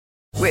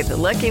With the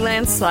Lucky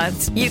Land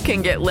Slots, you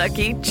can get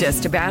lucky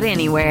just about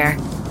anywhere.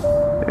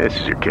 This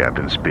is your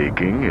captain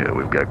speaking.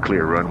 We've got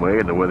clear runway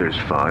and the weather's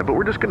fine, but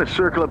we're just going to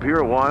circle up here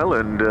a while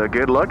and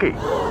get lucky.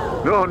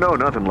 No,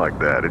 nothing like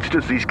that. It's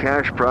just these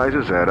cash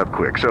prizes add up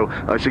quick. So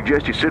I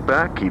suggest you sit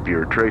back, keep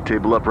your tray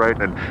table upright,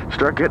 and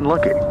start getting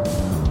lucky.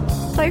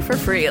 Play for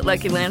free at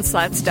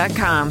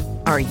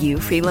LuckyLandSlots.com. Are you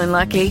feeling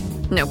lucky?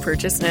 No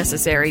purchase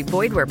necessary.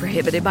 Void where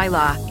prohibited by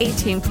law.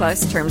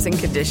 18+ terms and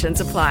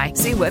conditions apply.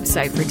 See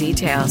website for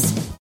details.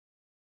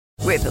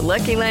 With the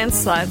Lucky Land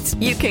Slots,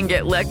 you can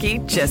get lucky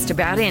just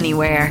about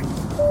anywhere.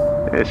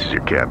 This is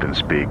your captain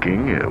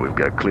speaking. We've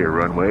got clear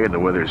runway and the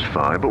weather's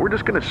fine, but we're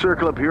just going to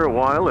circle up here a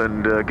while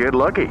and get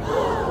lucky.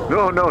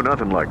 No,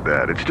 nothing like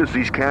that. It's just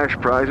these cash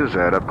prizes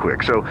add up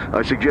quick. So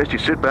I suggest you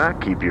sit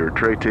back, keep your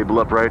tray table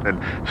upright, and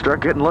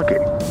start getting lucky.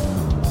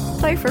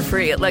 Play for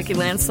free at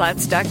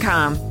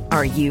LuckyLandSlots.com.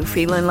 Are you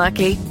feeling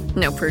lucky?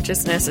 No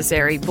purchase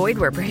necessary. Void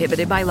where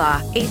prohibited by law.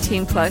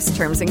 18+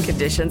 terms and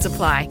conditions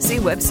apply. See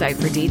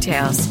website for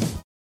details.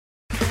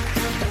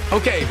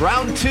 Okay,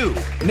 round two.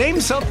 Name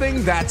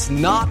something that's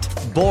not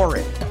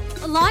boring.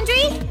 A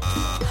laundry?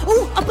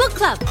 Ooh, a book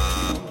club.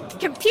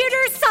 Computer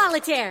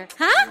solitaire,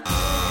 huh?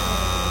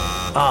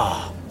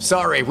 Ah,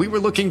 sorry, we were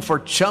looking for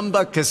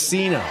Chumba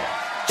Casino.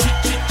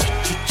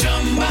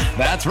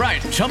 That's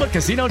right,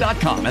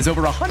 ChumbaCasino.com has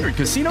over 100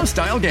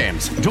 casino-style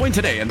games. Join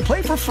today and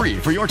play for free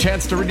for your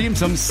chance to redeem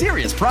some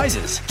serious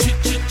prizes.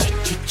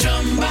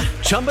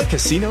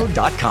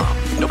 ChumbaCasino.com.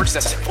 No purchase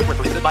necessary. Void where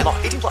prohibited by law.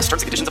 18+ terms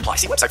and conditions apply.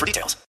 See website for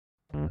details.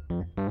 Jones.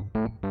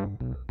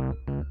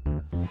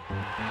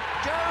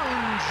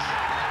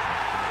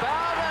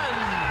 Bowden.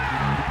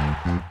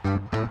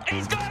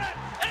 He's got it.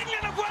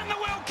 England have won the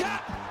World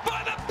Cup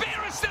by the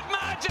barest of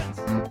margins.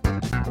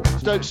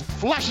 Stokes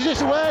flashes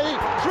it away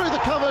through the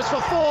covers for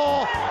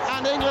 4,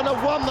 and England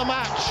have won the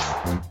match.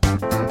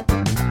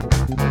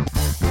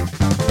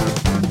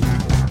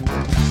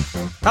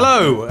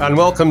 Hello and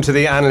welcome to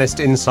the Analyst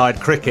Inside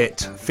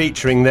Cricket,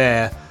 featuring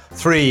there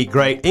 3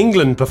 great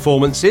England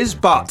performances,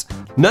 but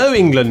no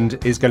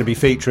England is going to be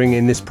featuring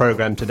in this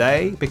programme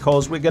today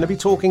because we're going to be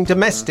talking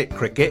domestic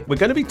cricket. We're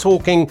going to be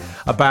talking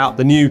about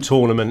the new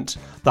tournament,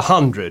 the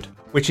 100,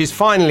 which is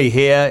finally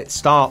here. It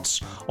starts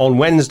on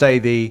Wednesday,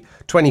 the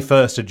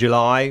 21st of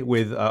July,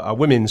 with a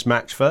women's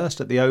match first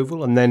at the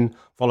Oval and then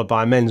followed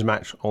by a men's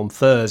match on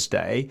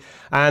Thursday.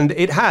 And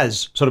it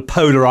has sort of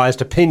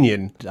polarised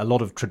opinion. A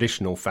lot of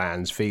traditional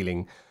fans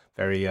feeling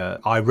very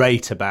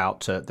irate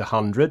about the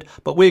 100.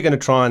 But we're going to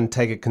try and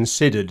take a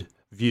considered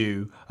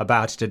view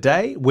about it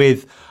today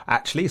with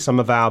actually some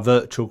of our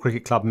virtual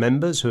cricket club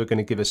members who are going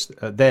to give us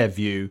their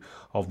view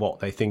of what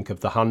they think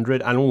of the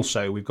 100. And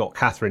also we've got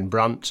Catherine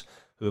Brunt,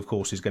 who of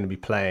course is going to be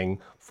playing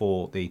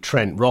for the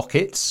Trent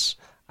Rockets,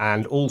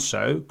 and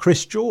also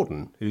Chris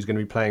Jordan, who's going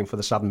to be playing for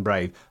the Southern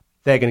Brave.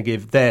 They're going to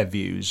give their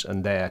views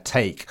and their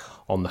take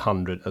on the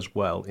 100 as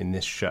well in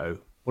this show.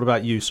 What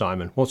about you,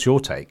 Simon? What's your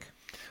take?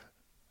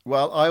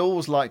 Well, I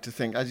always like to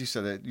think, as you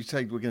said, you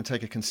say we're going to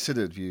take a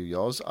considered view,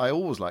 Yoz. I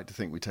always like to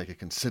think we take a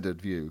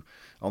considered view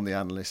on the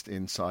Analyst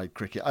Inside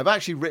Cricket. I've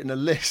actually written a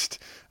list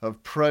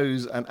of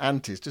pros and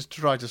antis just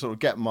to try to sort of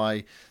get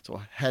my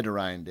sort of head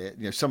around it.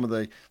 You know, some of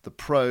the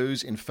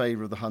pros in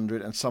favour of the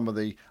 100 and some of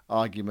the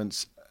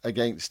arguments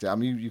against it. I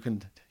mean, you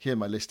can hear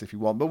my list if you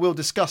want, but we'll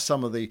discuss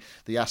some of the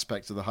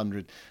aspects of the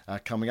 100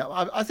 coming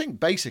up. I think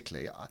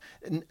basically,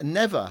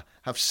 never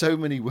have so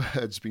many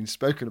words been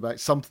spoken about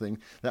something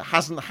that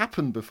hasn't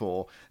happened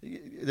before.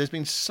 There's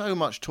been so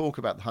much talk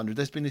about the 100.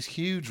 There's been this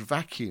huge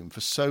vacuum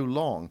for so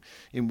long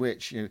in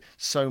which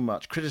so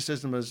much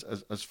criticism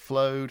has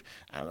flowed,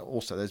 and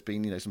also there's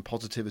been some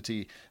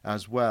positivity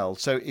as well.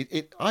 So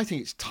I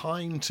think it's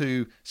time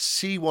to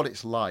see what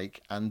it's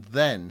like and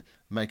then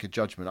make a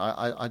judgment.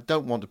 I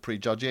don't want to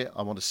prejudge it.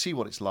 I want to see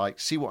what it's like,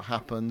 see what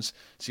happens,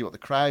 see what the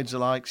crowds are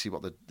like, see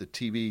what the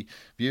TV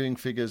viewing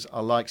figures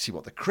are like, see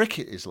what the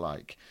cricket is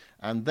like,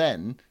 and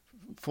then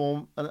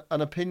form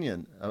an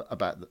opinion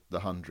about the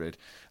 100.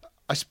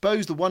 I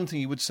suppose the one thing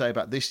you would say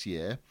about this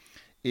year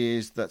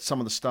is that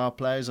some of the star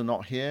players are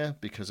not here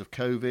because of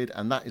COVID,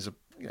 and that is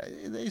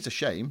it is a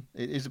shame.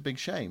 It is a big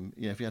shame.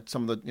 If you had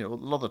some of the, a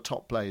lot of the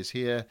top players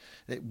here,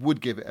 it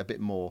would give it a bit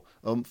more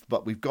oomph.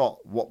 But we've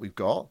got what we've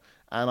got,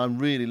 and I'm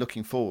really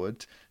looking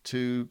forward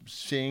to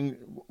seeing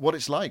what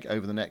it's like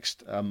over the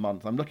next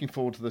month. I'm looking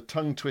forward to the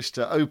tongue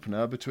twister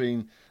opener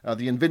between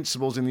the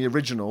Invincibles and the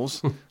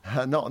Originals.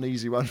 Not an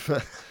easy one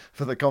for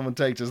the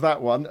commentators.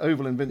 That one,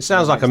 Oval Invincibles. It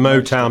sounds like a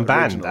Motown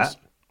band. That.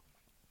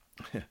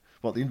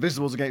 What, the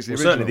Invincibles against the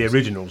Originals? Certainly the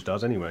Originals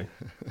does, anyway.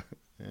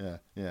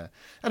 Yeah.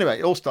 Anyway,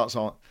 it all starts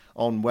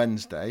on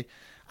Wednesday,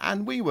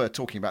 and we were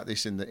talking about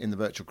this in the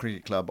Virtual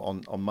Cricket Club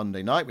on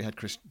Monday night. We had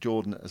Chris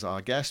Jordan as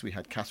our guest. We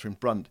had Catherine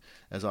Brunt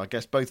as our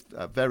guest. Both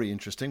very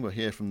interesting. We'll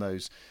hear from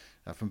those,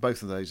 from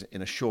both of those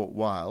in a short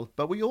while.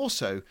 But we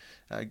also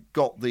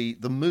got the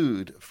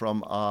mood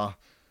from our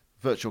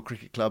Virtual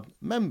Cricket Club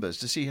members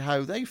to see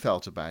how they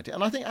felt about it.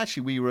 And I think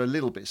actually we were a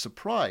little bit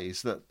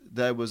surprised that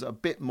there was a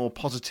bit more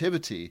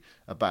positivity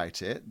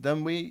about it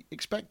than we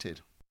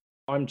expected.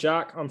 I'm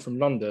Jack. I'm from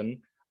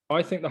London.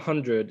 I think the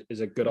 100 is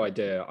a good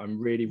idea. I'm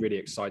really, really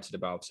excited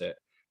about it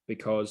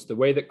because the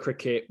way that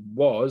cricket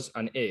was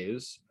and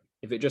is,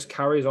 if it just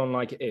carries on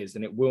like it is,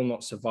 then it will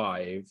not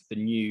survive the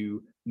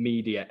new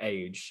media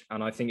age.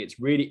 And I think it's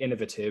really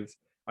innovative.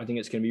 I think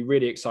it's going to be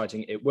really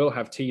exciting. It will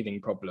have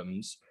teething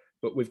problems,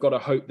 but we've got to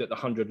hope that the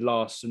 100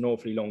 lasts an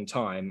awfully long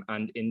time.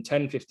 And in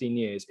 10, 15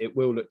 years, it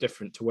will look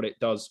different to what it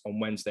does on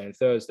Wednesday and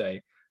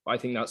Thursday. But I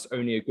think that's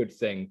only a good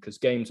thing because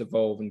games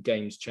evolve and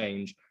games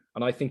change.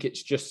 And I think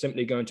it's just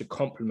simply going to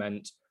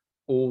complement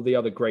all the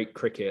other great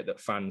cricket that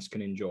fans can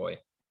enjoy.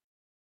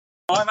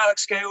 I'm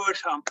Alex Gaywood.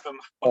 I'm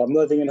from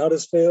living in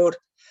Huddersfield.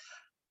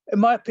 In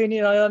my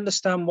opinion, I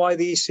understand why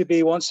the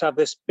ECB wants to have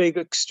this big,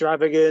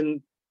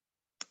 extravagant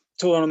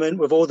tournament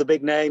with all the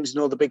big names and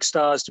all the big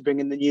stars to bring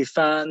in the new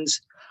fans.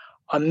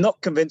 I'm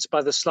not convinced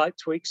by the slight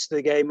tweaks to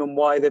the game and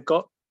why they've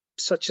got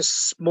such a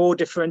small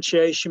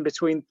differentiation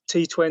between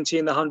T20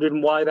 and the 100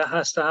 and why that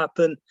has to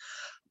happen.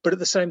 But at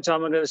the same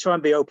time, I'm going to try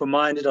and be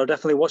open-minded. I'll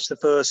definitely watch the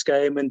first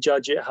game and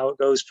judge it how it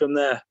goes from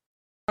there.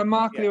 I'm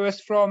Mark Lewis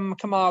from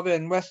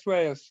Carmarthen, West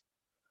Wales.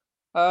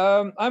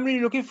 I'm really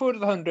looking forward to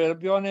the 100, I'll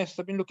be honest.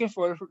 I've been looking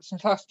forward to it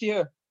since last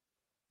year.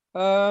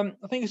 I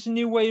think it's a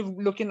new way of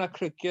looking at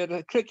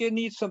cricket. Cricket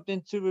needs some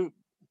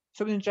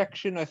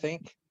injection, I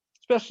think,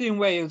 especially in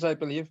Wales, I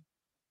believe.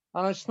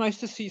 And it's nice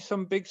to see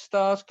some big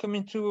stars come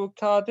into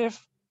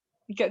Cardiff.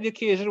 You get the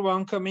occasional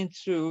one coming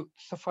to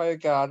Sapphire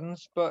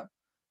Gardens, but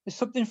it's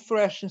something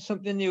fresh and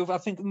something new. I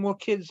think more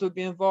kids will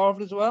be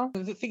involved as well.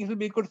 I think it'll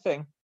be a good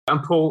thing.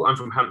 I'm Paul. I'm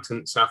from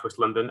Hampton, southwest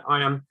London.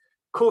 I am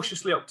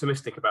cautiously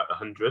optimistic about the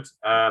 100.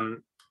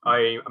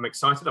 I am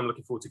excited. I'm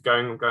looking forward to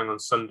going. I'm going on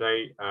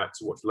Sunday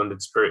to watch London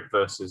Spirit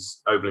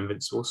versus Oval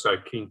Invincible. So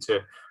keen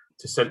to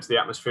sense the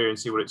atmosphere and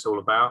see what it's all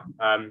about.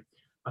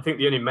 I think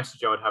the only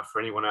message I would have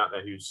for anyone out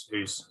there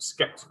who's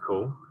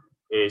sceptical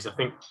is I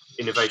think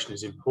innovation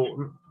is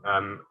important.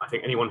 I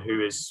think anyone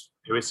who is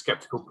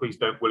sceptical, please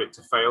don't will it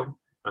to fail.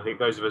 I think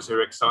those of us who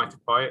are excited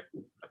by it,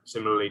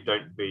 similarly,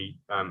 don't be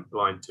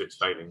blind to its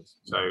failings.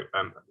 So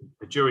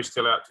the jury's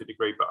still out to a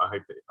degree, but I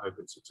hope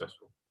it's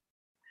successful.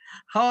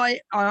 Hi,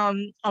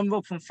 I'm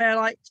Rob from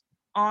Fairlight.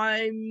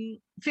 I'm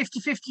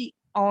 50-50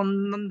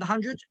 on the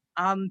 100.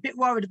 I'm a bit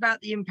worried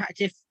about the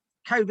impact if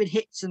COVID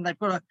hits and they've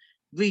got to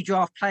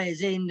redraft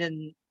players in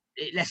and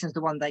it lessens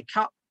the one-day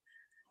cup.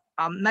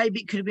 Maybe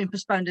it could have been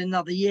postponed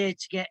another year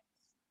to get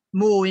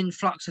more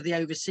influx of the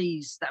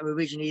overseas that were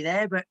originally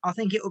there, but I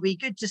think it will be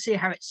good to see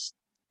how it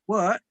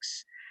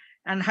works,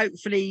 and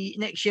hopefully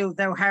next year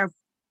they'll have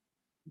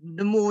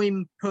the more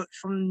input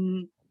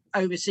from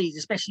overseas,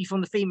 especially from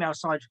the female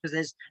side, because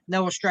there's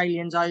no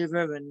Australians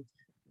over, and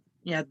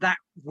that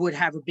would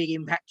have a big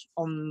impact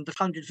on the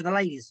 100 for the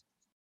ladies.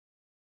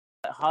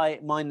 Hi,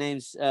 my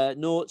name's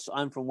Norts.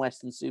 I'm from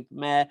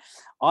Weston-super-Mare.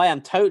 I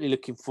am totally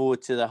looking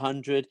forward to the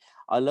 100.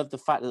 I love the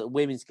fact that the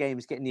women's game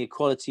is getting the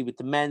equality with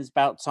the men's,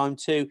 about time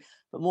too.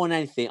 But more than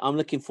anything, I'm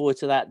looking forward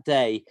to that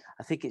day.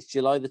 I think it's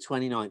July the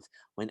 29th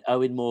when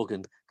Owen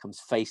Morgan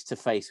comes face to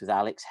face with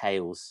Alex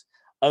Hales.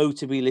 Oh,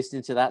 to be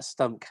listening to that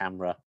stump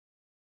camera.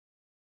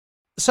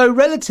 So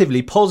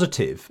relatively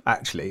positive,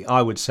 actually,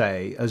 I would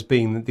say, as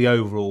being the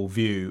overall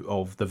view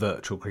of the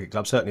Virtual Cricket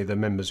Club, certainly the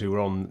members who were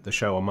on the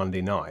show on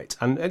Monday night.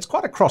 And it's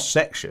quite a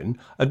cross-section,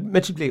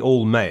 admittedly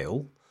all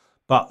male,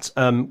 but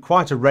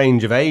quite a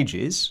range of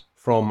ages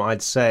from,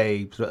 I'd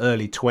say,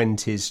 early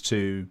 20s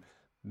to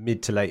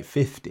mid to late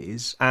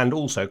 50s, and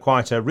also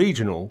quite a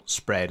regional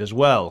spread as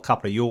well. A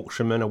couple of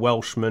Yorkshiremen, a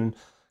Welshman,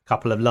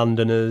 couple of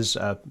Londoners,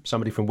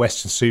 somebody from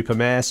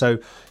Weston-super-Mare. So,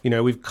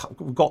 we've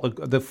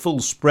got the full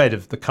spread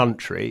of the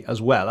country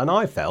as well. And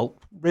I felt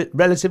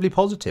relatively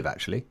positive,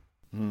 actually.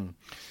 I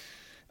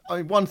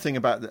mean, one thing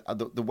about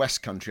the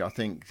West Country, I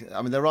think,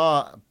 there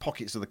are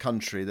pockets of the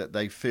country that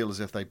they feel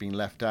as if they've been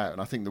left out.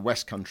 And I think the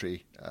West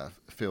Country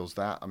feels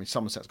that.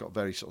 Somerset's got a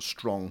very sort of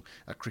strong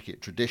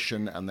cricket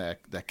tradition, and their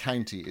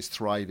county is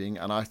thriving.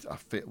 And I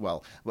feel,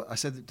 well, I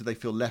said, do they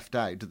feel left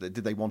out? Did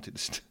they want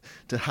it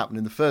to happen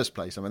in the first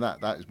place?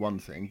 That is one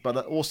thing.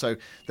 But also,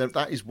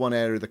 that is one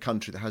area of the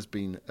country that has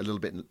been a little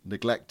bit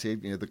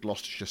neglected. The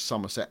Gloucestershire,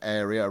 Somerset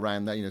area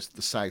around there,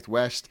 the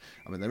southwest.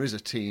 There is a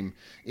team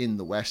in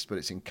the west, but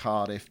it's in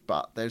Cardiff.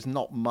 But there's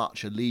not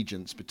much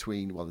allegiance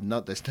between,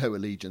 there's no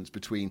allegiance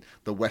between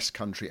the West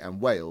Country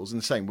and Wales. In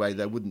the same way,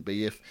 there wouldn't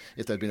be if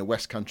there'd been a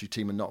West Country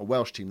team and not a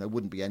Welsh team. There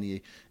wouldn't be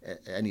any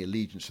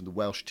allegiance from the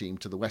Welsh team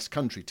to the West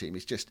Country team.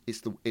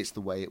 It's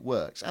the way it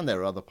works. And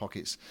there are other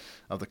pockets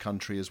of the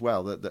country as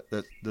well that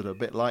are a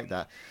bit like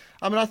that.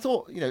 I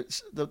thought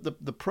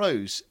the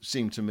pros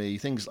seem to me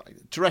things like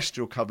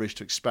terrestrial coverage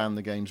to expand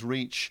the game's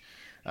reach.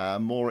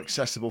 More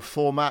accessible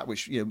format,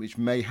 which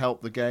may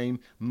help the game.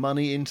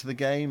 Money into the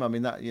game.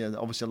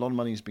 Obviously a lot of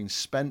money has been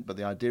spent, but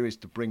the idea is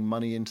to bring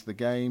money into the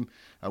game.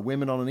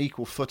 Women on an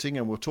equal footing,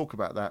 and we'll talk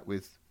about that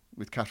with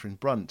Catherine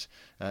Brunt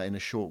in a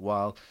short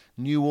while.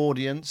 New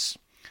audience,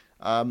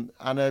 and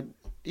a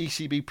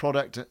ECB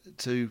product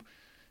to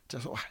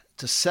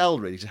sell,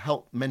 really, to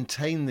help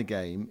maintain the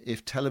game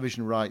if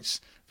television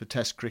rights for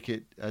Test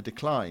cricket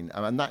decline,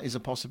 and that is a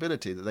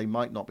possibility that they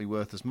might not be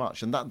worth as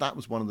much, and that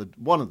was one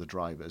of the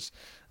drivers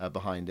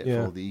behind it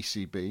for the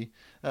ECB.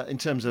 In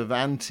terms of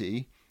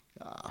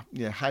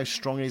how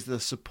strong is the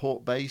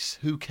support base?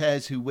 Who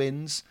cares who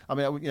wins? I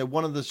mean,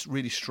 one of the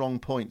really strong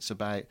points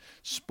about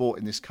sport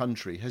in this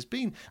country has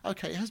been,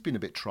 it has been a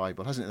bit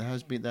tribal, hasn't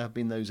it? There have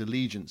been those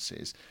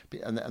allegiances,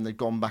 and they've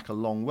gone back a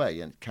long way.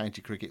 And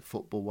county cricket,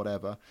 football,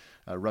 whatever,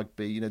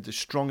 rugby, the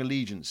strong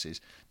allegiances.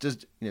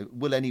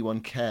 Will anyone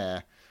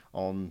care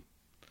on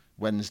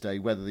Wednesday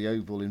whether the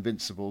Oval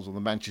Invincibles or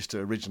the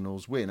Manchester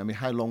Originals win? I mean,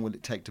 how long will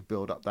it take to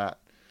build up that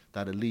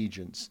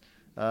allegiance?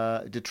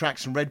 It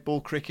detracts from red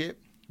ball cricket,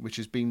 which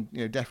has been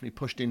definitely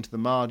pushed into the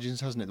margins,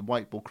 hasn't it? The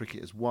white ball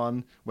cricket has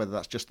won, whether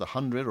that's just the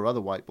 100 or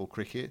other white ball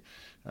cricket.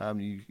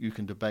 You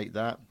can debate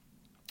that.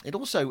 It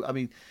also,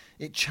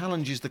 it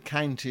challenges the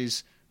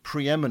counties'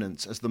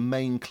 preeminence as the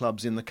main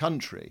clubs in the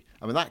country.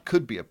 I mean, that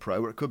could be a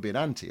pro or it could be an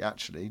anti,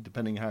 actually,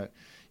 depending how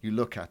you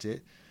look at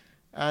it.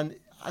 And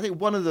I think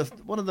one of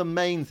the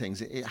main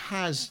things, it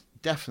has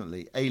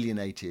definitely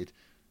alienated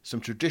some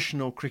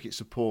traditional cricket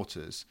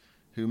supporters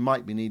who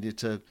might be needed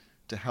to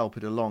help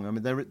it along. I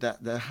mean,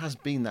 there has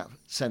been that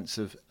sense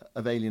of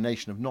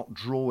alienation, of not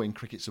drawing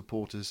cricket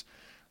supporters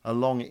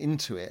along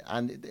into it,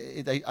 and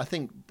I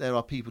think there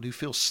are people who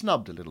feel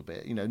snubbed a little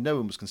bit. No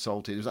one was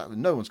consulted.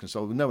 No one's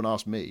consulted. No one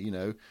asked me.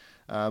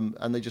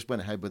 And they just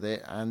went ahead with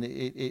it, and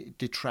it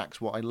detracts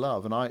what I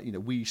love.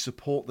 And we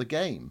support the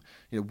game.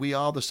 We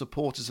are the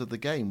supporters of the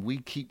game. We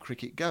keep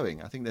cricket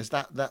going. I think there's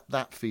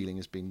that feeling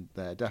has been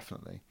there,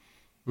 definitely.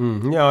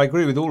 Yeah, I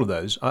agree with all of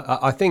those.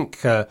 I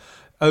think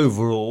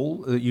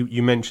overall,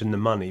 you mentioned the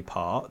money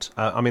part.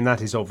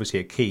 That is obviously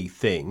a key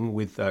thing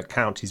with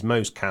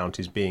most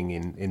counties being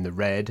in the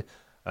red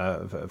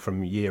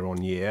from year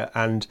on year.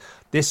 And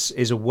this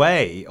is a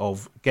way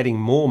of getting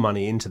more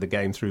money into the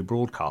game through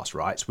broadcast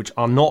rights, which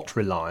are not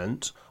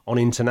reliant on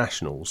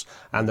internationals.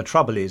 And the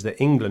trouble is that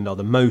England are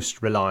the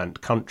most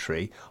reliant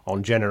country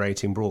on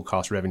generating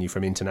broadcast revenue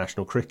from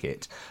international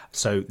cricket.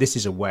 So this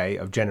is a way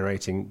of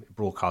generating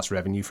broadcast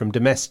revenue from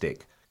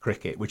domestic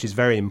cricket, which is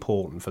very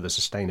important for the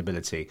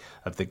sustainability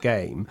of the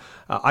game.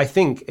 I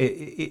think,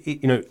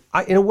 in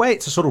a way,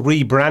 it's a sort of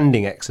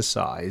rebranding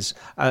exercise.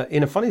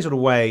 In a funny sort of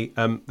way,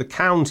 the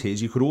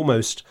counties, you could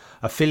almost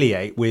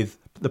affiliate with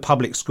the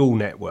public school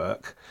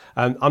network.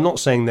 I'm not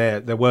saying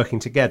they're working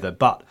together,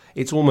 but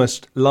it's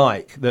almost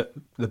like the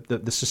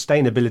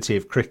sustainability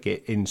of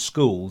cricket in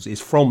schools is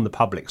from the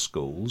public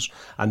schools,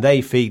 and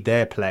they feed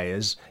their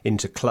players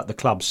into the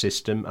club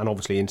system and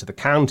obviously into the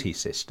county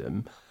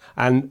system.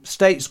 And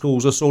state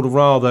schools are sort of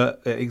rather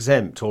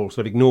exempt or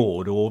sort of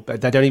ignored, or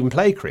they don't even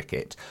play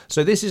cricket.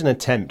 So this is an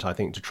attempt, I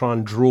think, to try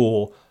and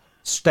draw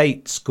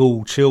state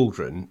school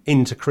children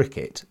into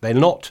cricket. They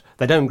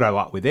don't grow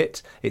up with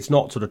it. It's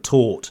not sort of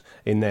taught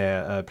in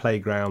their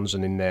playgrounds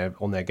and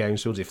on their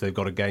games fields, if they've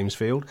got a games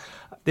field.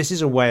 This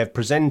is a way of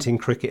presenting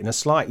cricket in a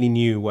slightly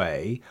new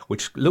way,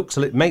 which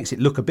makes it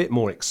look a bit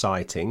more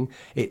exciting.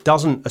 It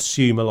doesn't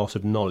assume a lot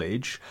of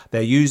knowledge.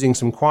 They're using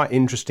some quite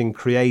interesting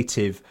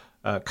creative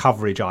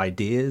coverage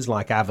ideas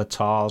like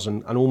avatars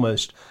and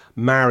almost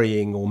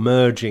marrying or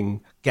merging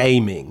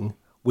gaming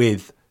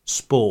with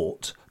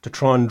sport to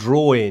try and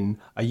draw in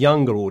a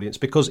younger audience.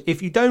 Because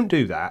if you don't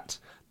do that,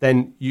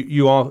 then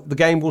the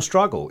game will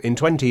struggle in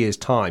 20 years'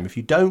 time. If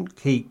you don't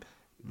keep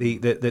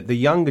the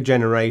younger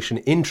generation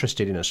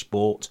interested in a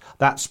sport,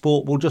 that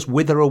sport will just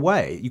wither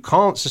away. You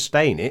can't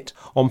sustain it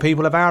on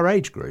people of our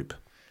age group.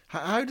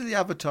 How do the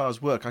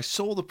avatars work? I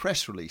saw the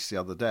press release the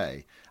other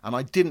day, and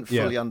I didn't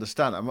fully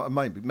understand it.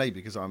 Maybe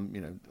because I'm,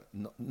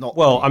 not.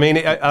 Well, I'm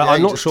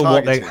not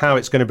sure how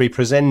it's going to be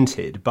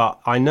presented, but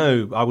I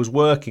know I was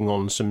working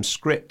on some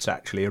scripts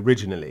actually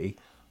originally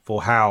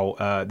for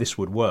how this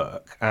would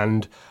work.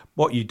 And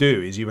what you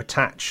do is you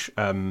attach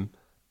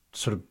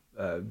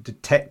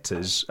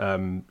detectors,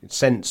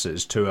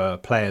 sensors to a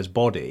player's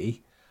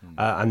body,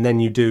 and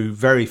then you do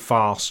very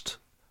fast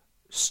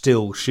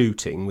still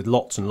shooting with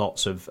lots and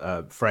lots of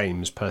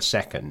frames per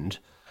second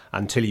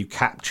until you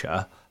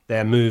capture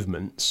their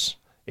movements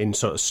in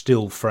sort of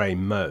still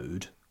frame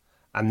mode,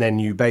 and then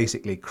you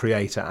basically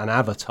create an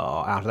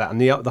avatar out of that.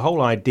 And the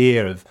whole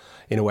idea of,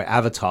 in a way,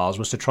 avatars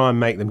was to try and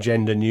make them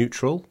gender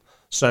neutral.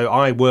 So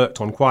I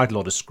worked on quite a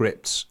lot of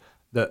scripts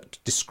that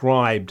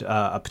described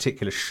a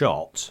particular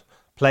shot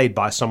played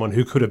by someone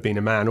who could have been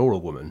a man or a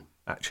woman,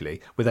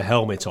 actually, with a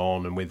helmet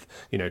on and with,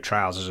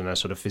 trousers and a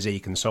sort of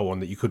physique and so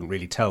on, that you couldn't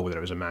really tell whether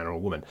it was a man or a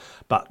woman.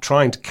 But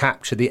trying to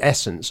capture the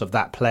essence of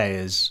that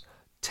player's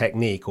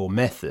technique or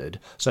method,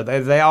 so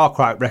they are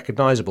quite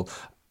recognisable.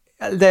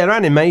 they're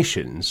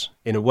animations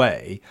in a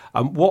way.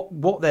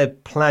 What they're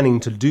planning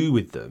to do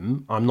with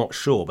them, I'm not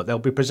sure, but they'll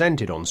be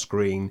presented on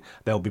screen.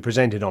 They'll be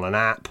presented on an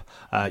app.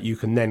 You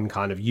can then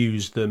kind of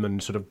use them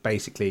and sort of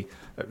basically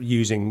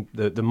using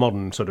the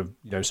modern sort of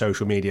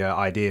social media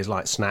ideas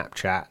like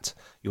Snapchat.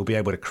 You'll be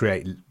able to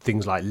create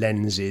things like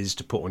lenses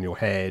to put on your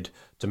head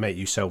to make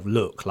yourself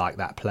look like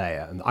that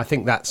player. And I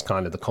think that's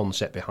kind of the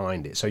concept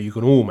behind it. So you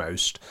can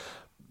almost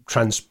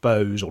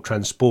transpose or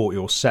transport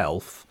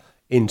yourself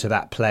into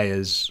that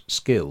player's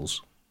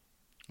skills.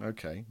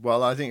 Okay.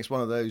 Well, I think it's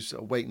one of those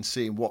wait and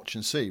see and watch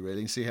and see,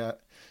 really, and see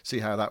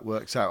how that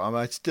works out. I mean,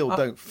 I still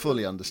don't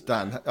fully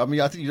understand. I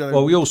mean, I think you don't.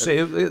 Well, you'll see.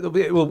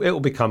 It'll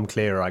become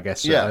clearer, I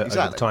guess. Yeah,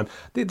 exactly. Over time.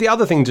 The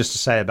other thing, just to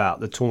say about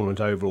the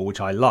tournament overall,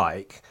 which I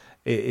like,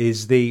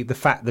 is the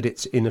fact that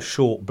it's in a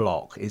short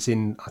block. It's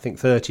in, I think,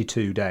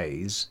 32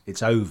 days.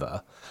 It's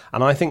over.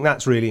 And I think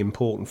that's really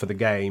important for the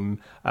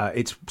game.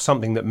 It's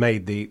something that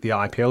made the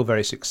IPL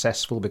very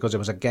successful because there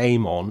was a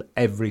game on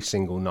every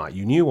single night.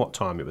 You knew what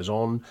time it was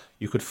on.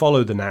 You could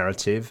follow the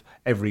narrative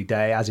every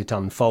day as it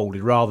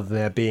unfolded, rather than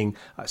there being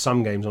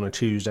some games on a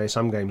Tuesday,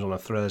 some games on a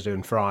Thursday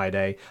and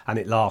Friday, and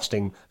it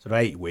lasting sort of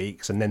 8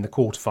 weeks, and then the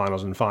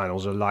quarterfinals and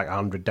finals are like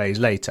 100 days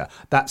later.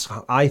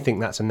 I think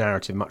that's a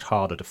narrative much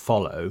harder to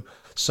follow.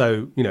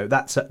 So,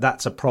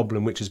 that's a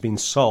problem which has been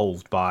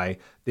solved by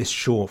this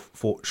short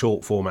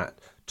format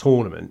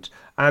tournament.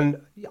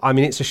 And I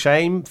mean, it's a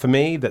shame for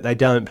me that they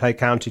don't play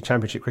county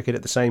championship cricket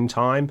at the same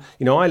time.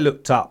 I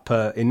looked up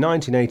in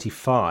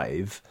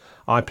 1985,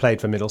 I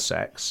played for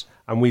Middlesex,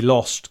 and we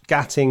lost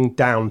Gatting,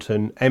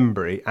 Downton,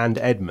 Embury and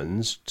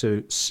Edmonds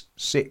to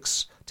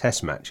 6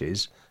 test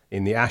matches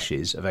in the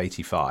Ashes of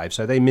 85.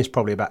 So they missed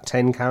probably about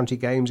 10 county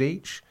games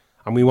each,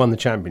 and we won the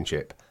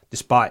championship,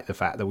 despite the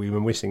fact that we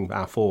were missing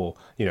our 4,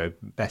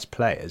 best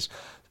players.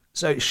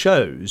 So it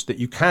shows that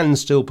you can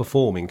still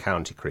perform in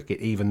county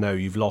cricket, even though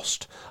you've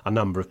lost a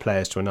number of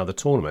players to another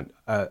tournament.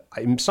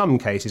 In some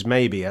cases,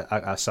 maybe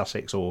a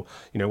Sussex or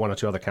one or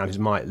two other counties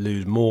might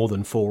lose more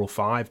than 4 or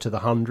 5 to the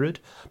 100.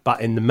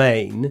 But in the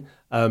main,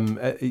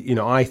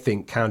 I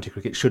think county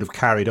cricket should have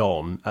carried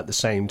on at the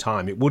same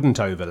time. It wouldn't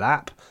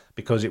overlap,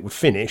 because it would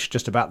finish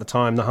just about the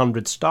time the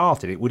 100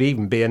 started. It would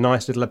even be a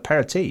nice little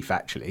aperitif,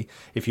 actually.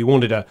 If you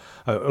wanted a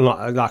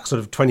sort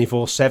of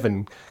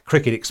 24/7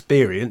 cricket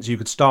experience, you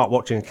could start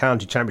watching a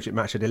county championship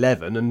match at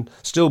 11 and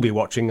still be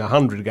watching a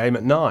 100 game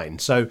at 9.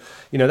 So,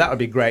 that would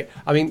be great.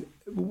 I mean,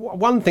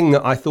 one thing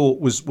that I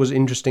thought was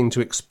interesting to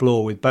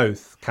explore with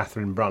both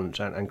Catherine Brunt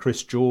and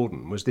Chris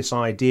Jordan was this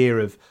idea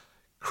of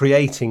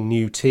creating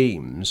new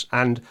teams.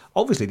 And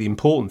obviously the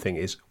important thing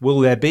is,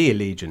 will there be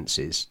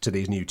allegiances to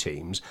these new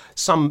teams?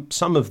 Some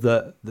of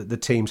the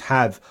teams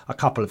have a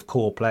couple of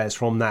core players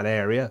from that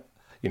area,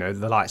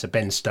 the likes of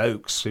Ben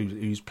Stokes,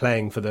 who's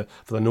playing for the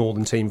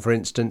Northern team, for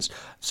instance.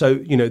 So,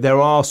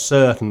 there are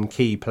certain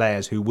key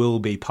players who will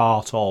be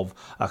part of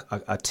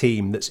a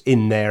team that's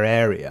in their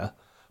area,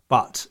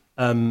 but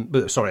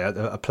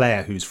a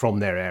player who's from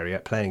their area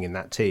playing in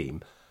that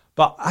team.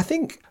 But I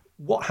think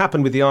what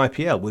happened with the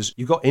IPL was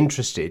you got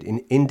interested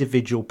in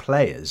individual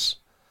players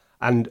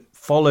and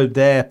followed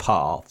their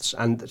paths.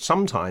 And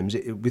sometimes,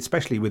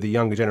 especially with the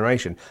younger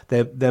generation,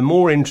 they're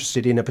more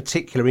interested in a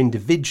particular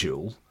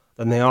individual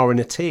than they are in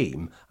a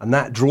team. And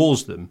that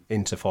draws them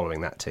into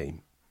following that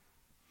team.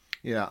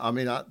 Yeah, I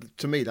mean,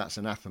 to me, that's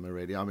anathema,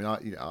 really. I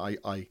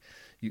mean,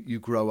 you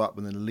grow up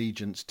with an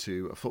allegiance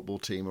to a football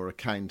team or a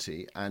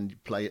county, and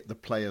the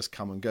players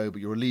come and go, but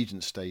your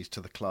allegiance stays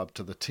to the club,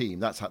 to the team.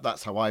 That's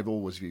how I've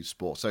always viewed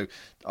sport. So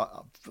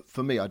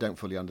for me, I don't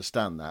fully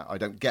understand that. I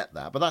don't get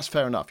that, but that's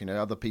fair enough.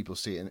 Other people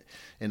see it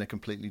in a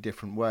completely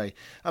different way.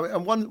 I mean,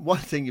 and one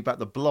thing about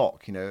the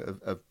block,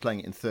 of playing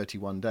it in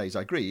 31 days,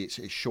 I agree.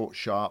 It's short,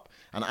 sharp,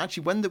 and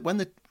actually when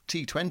the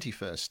T20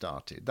 first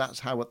started, that's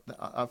how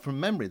from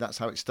memory, that's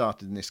how it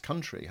started in this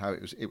country, how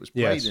it was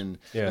played. Yes.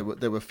 Yeah.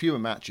 There were fewer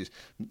matches.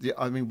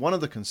 I mean, one of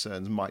the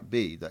concerns might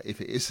be that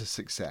if it is a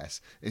success,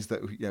 is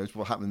that it's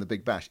what happened in the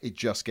Big Bash, it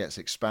just gets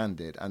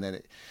expanded, and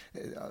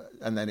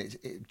then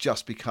it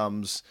just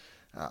becomes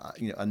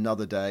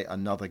another day,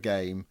 another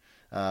game.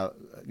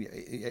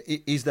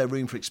 Is there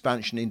room for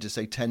expansion into,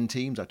 say, 10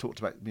 teams? I talked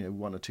about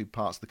 1 or 2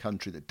 parts of the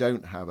country that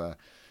don't have a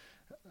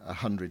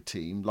 100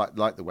 team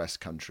like the West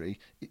Country.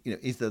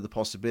 Is there the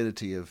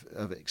possibility of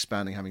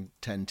expanding, having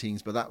 10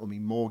 teams? But that will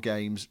mean more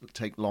games, will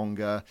take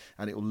longer,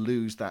 and it will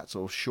lose that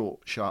sort of short,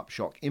 sharp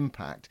shock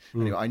impact.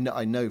 Anyway,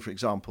 I know, for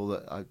example,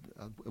 that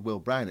Will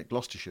Brown at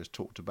Gloucestershire has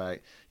talked about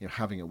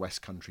having a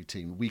West Country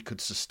team. We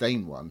could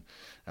sustain one,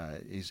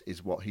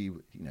 is what he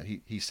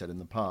said in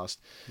the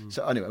past.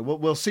 So anyway,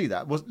 we'll see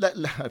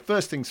that.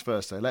 First things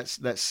first, though.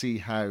 Let's see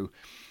how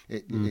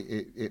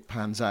it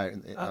pans out.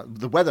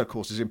 The weather, of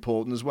course, is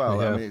important as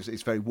well. Yeah. I mean,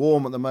 it's very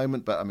warm at the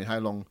moment, but I mean, how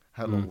long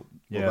will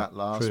that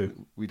last?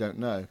 We don't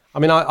know. I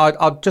mean,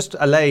 I'll just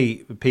allay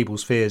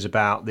people's fears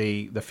about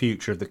the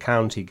future of the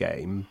county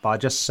game by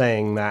just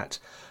saying that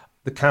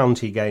the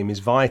county game is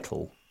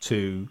vital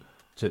to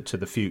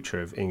the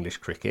future of English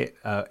cricket.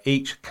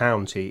 Each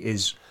county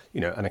is,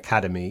 an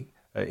academy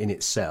in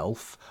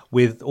itself,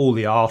 with all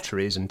the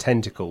arteries and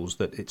tentacles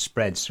that it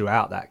spreads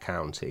throughout that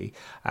county,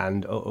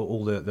 and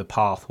all the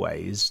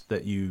pathways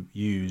that you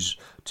use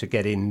to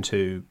get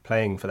into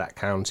playing for that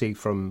county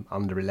from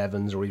under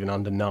 11s or even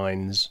under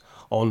 9s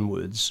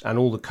onwards, and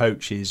all the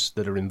coaches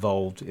that are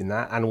involved in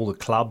that, and all the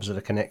clubs that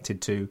are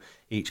connected to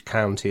each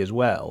county as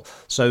well.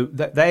 So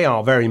they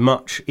are very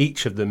much,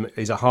 each of them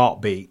is a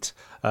heartbeat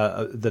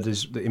that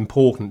is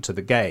important to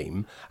the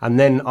game. And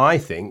then I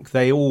think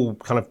they all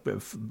kind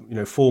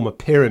of, form a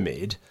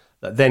pyramid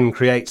that then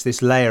creates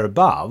this layer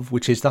above,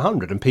 which is the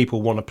 100. And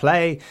people want to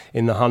play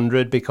in the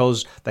 100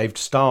 because they've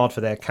starred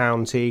for their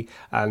county,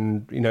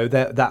 and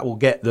that will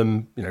get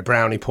them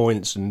brownie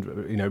points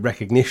and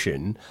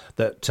recognition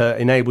that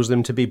enables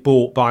them to be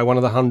bought by one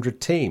of the 100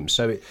 teams.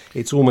 So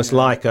it's almost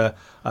like a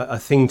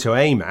thing to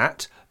aim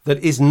at. That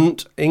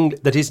isn't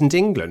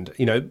England.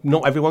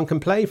 Not everyone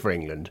can play for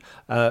England.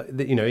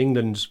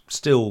 England's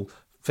still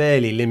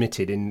fairly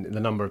limited in the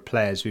number of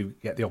players who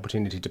get the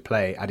opportunity to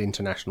play at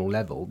international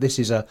level. This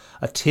is a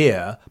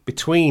tier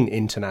between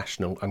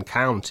international and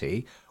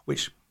county,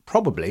 which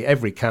probably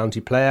every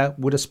county player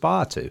would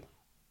aspire to.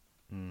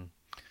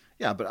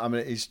 Yeah, but I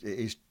mean, it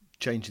is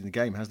changing the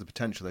game, has the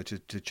potential though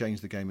to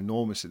change the game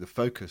enormously. The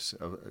focus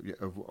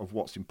of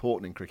what's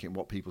important in cricket and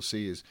what people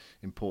see as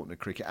important in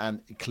cricket,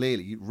 and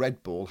clearly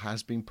red ball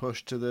has been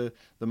pushed to the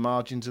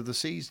margins of the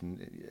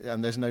season,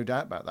 and there's no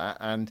doubt about that.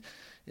 And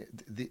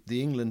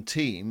the England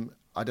team,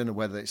 I don't know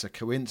whether it's a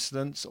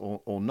coincidence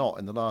or not,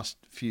 in the last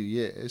few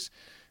years,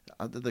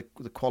 the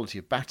quality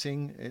of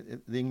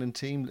batting, the England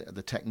team,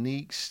 the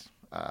techniques,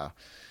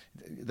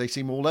 they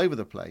seem all over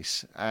the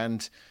place.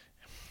 And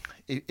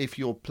if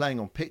you're playing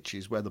on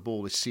pitches where the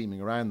ball is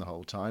seaming around the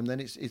whole time, then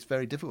it's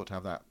very difficult to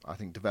have that, I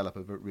think, develop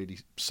a really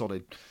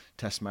solid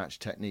test match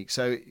technique.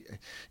 So,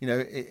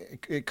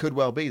 it could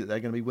well be that they're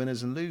going to be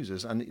winners and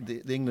losers. And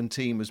the England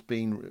team has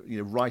been,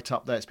 right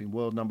up there. It's been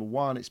world number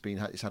one. It's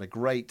had a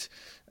great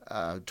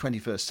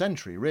 21st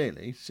century,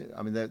 really.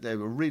 I mean, they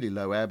were really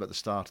low ebb at the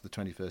start of the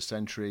 21st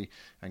century,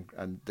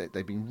 and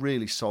they've been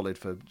really solid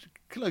for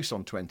close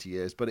on 20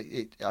 years. But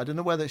I don't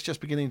know whether it's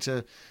just beginning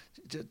to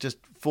just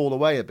fall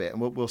away a bit, and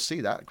we'll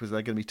see that because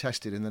they're going to be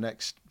tested in the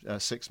next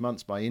 6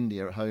 months by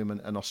India at home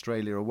and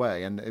Australia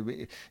away. And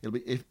it'll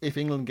be if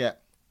England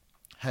get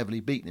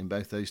heavily beaten in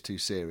both those two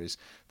series,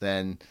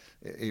 then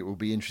it will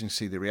be interesting to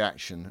see the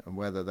reaction and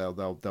whether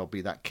there'll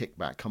be that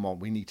kickback. Come on,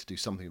 we need to do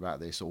something about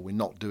this, or we're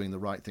not doing the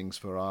right things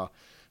for our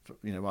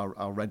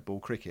red ball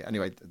cricket.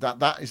 Anyway,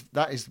 that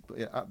is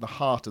at the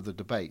heart of the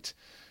debate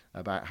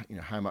about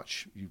how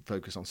much you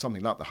focus on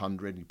something like the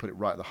 100 and you put it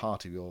right at the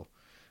heart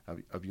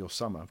of your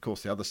summer. Of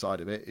course, the other side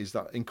of it is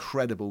that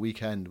incredible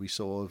weekend we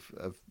saw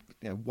of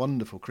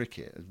wonderful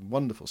cricket,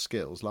 wonderful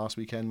skills last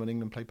weekend when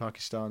England played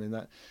Pakistan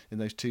in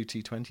those two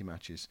T20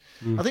 matches.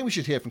 I think we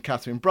should hear from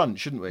Catherine Brunt,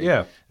 shouldn't we?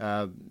 Yeah.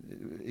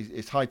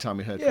 It's high time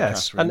we heard from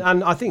Catherine. Yes,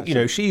 and I think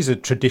she's a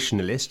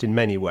traditionalist in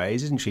many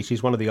ways, isn't she?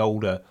 She's one of the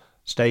older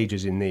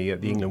stages in the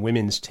England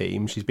women's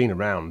team. She's been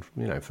around,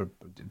 for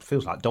it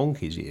feels like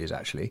donkey's years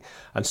actually,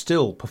 and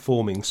still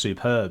performing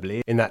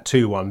superbly in that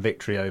 2-1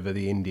 victory over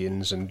the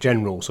Indians and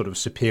general sort of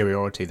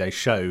superiority they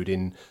showed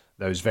in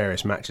those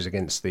various matches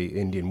against the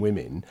Indian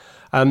women.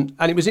 And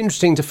it was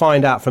interesting to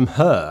find out from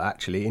her,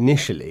 actually,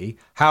 initially,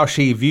 how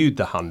she viewed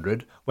the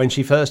 100 when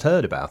she first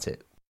heard about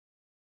it.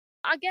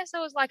 I guess I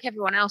was like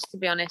everyone else, to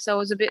be honest. I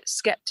was a bit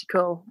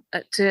sceptical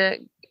to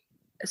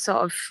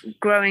sort of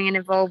growing and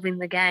evolving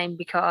the game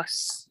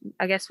because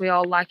I guess we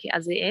all like it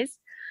as it is.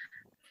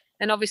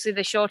 And obviously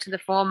the shorter the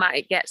format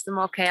it gets, the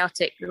more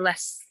chaotic, the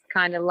less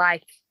kind of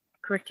like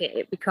cricket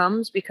it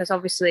becomes, because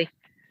obviously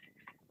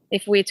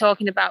if we're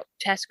talking about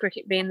Test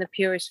cricket being the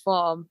purest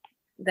form,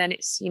 then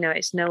it's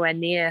nowhere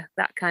near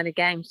that kind of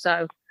game.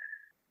 So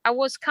I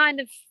was kind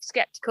of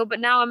sceptical, but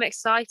now I'm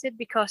excited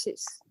because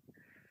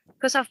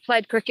I've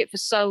played cricket for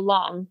so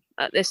long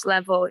at this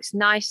level. It's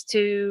nice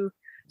to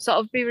sort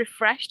of be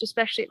refreshed,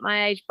 especially at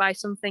my age, by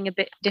something a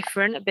bit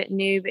different, a bit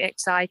new, a bit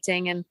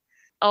exciting. And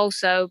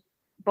also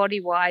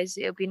body-wise,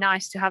 it'll be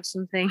nice to have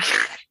something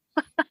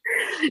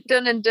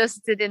done and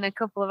dusted in a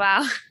couple of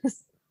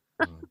hours.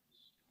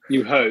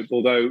 You hope,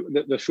 although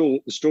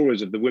the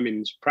stories of the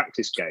women's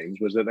practice games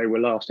was that they were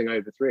lasting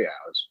over 3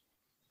 hours.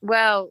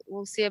 Well,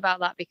 we'll see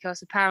about that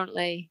because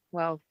apparently,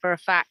 for a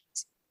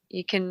fact,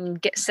 you can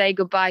say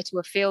goodbye to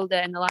a fielder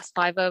in the last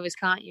 5 overs,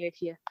 can't you,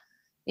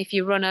 if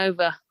you run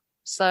over?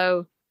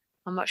 So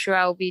I'm not sure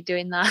I'll be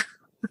doing that.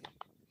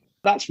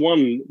 That's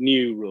one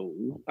new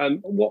rule.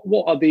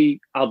 What are the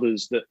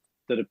others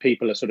that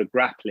people are sort of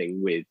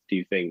grappling with, do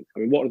you think? I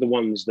mean, what are the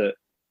ones that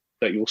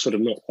you're sort of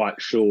not quite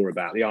sure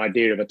about? The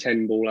idea of a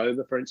 10-ball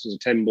over, for instance,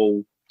 a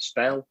 10-ball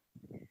spell?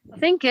 I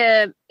think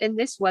in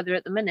this weather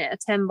at the minute,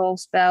 a 10-ball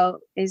spell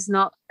is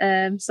not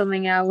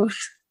something I would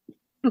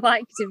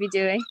like to be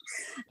doing.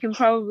 You can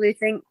probably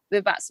think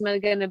the batsmen are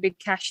going to be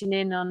cashing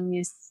in on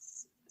your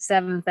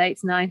 7th,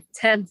 8th, 9th,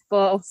 10th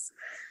balls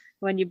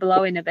when you're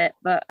blowing a bit.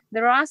 But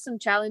there are some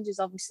challenges,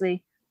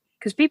 obviously,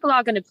 because people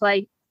are going to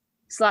play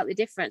slightly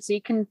different. So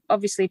you can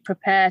obviously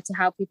prepare to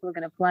how people are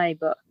going to play,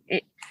 but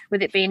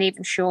with it being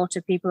even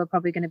shorter, people are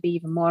probably going to be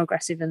even more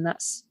aggressive. And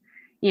that's,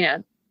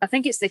 I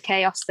think it's the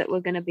chaos that we're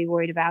going to be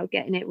worried about,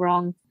 getting it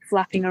wrong,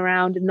 flapping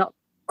around and not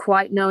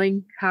quite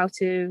knowing how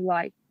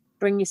to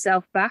bring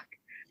yourself back.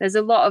 There's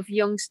a lot of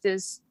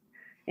youngsters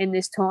in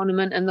this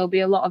tournament and there'll be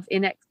a lot of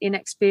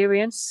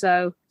inexperience.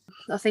 So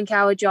I think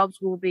our jobs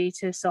will be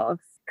to sort of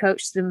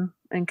coach them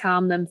and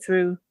calm them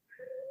through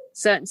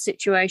certain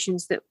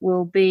situations that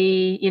will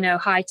be,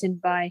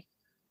 heightened by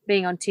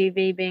being on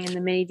TV, being in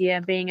the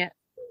media, being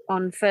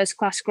on first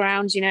class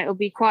grounds. It'll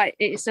be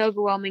it's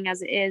overwhelming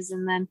as it is.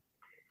 And then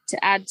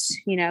to add,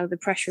 the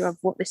pressure of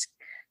what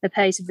the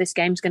pace of this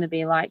game's going to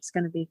be like, it's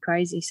going to be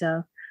crazy.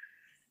 So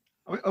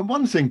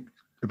one thing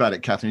about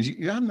it, Catherine, is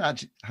you haven't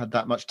actually had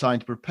that much time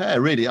to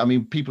prepare, really. I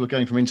mean, people are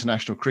going from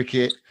international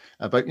cricket,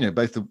 both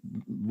the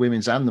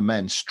women's and the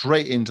men,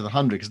 straight into the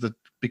 100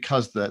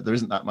 because there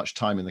isn't that much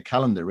time in the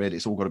calendar, really.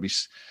 It's all got to be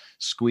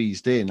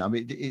squeezed in. I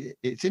mean,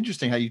 it's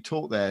interesting how you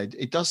talk there.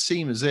 It does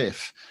seem as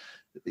if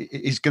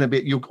it's going to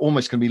be, you're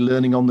almost going to be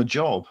learning on the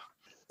job.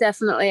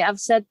 Definitely. I've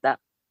said that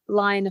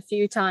line a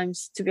few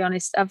times, to be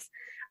honest.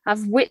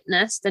 I've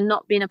witnessed and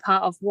not been a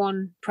part of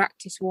one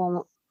practice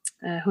warm-up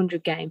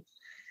 100 game.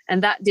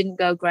 And that didn't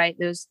go great.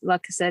 There was,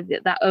 like I said,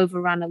 that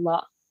overran a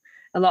lot.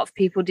 A lot of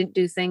people didn't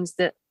do things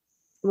that,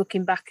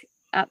 looking back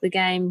at the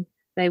game,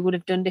 they would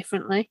have done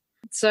differently.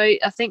 So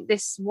I think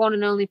this one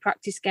and only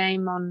practice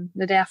game on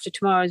the day after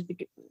tomorrow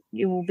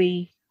it will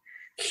be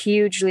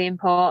hugely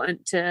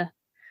important to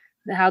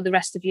how the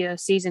rest of your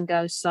season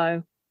goes.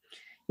 So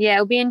yeah,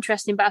 it'll be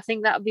interesting. But I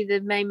think that'll be the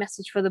main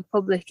message for the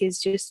public, is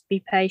just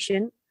be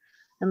patient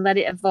and let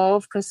it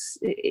evolve, because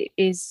it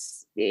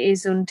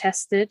is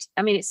untested.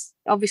 I mean, it's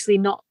obviously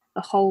not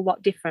a whole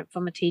lot different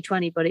from a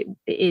T20, but it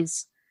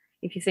is,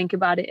 if you think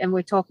about it. And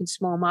we're talking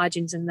small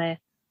margins, and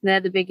they're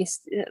the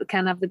biggest,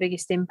 can have the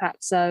biggest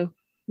impact. So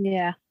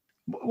yeah.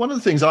 One of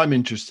the things I'm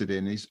interested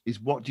in is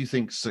what do you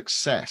think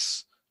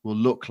success will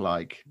look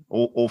like,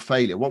 or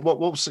failure? What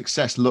will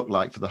success look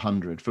like for the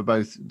 100 for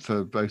both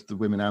the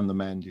women and the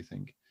men, do you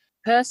think?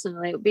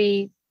 Personally, it would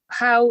be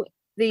how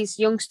these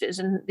youngsters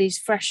and these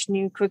fresh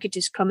new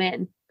cricketers come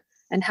in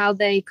and how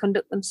they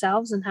conduct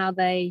themselves and how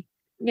they,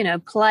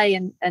 play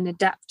and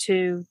adapt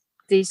to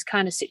these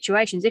kind of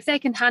situations. If they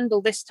can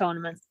handle this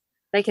tournament,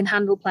 they can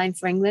handle playing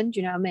for England,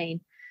 you know what I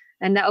mean?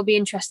 And that'll be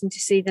interesting to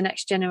see the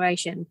next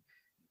generation,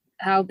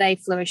 how they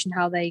flourish and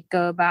how they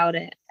go about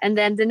it. And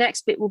then the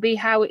next bit will be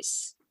how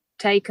it's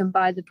taken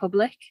by the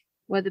public,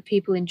 whether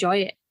people enjoy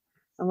it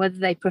and whether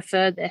they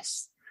prefer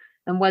this,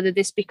 and whether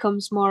this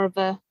becomes more of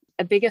a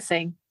bigger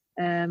thing,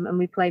 and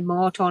we play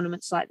more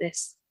tournaments like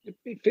this.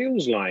 It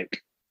feels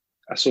like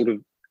a sort of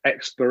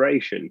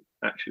exploration,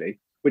 actually,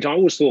 which I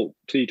always thought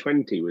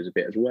T20 was a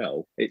bit as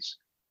well. It's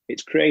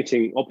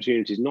creating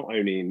opportunities, not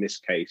only in this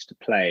case to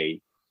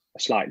play a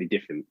slightly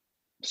different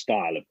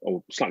style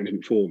or slightly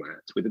different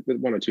format with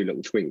one or two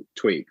little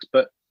tweaks,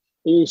 but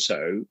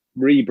also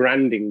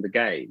rebranding the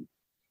game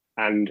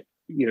and,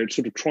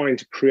 sort of trying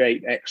to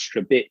create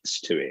extra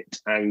bits to it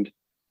and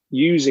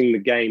using the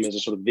game as a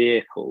sort of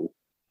vehicle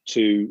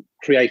to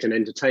create an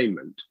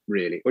entertainment,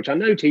 really, which I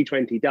know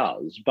T20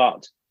 does,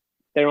 but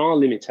there are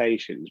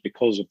limitations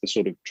because of the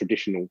sort of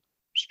traditional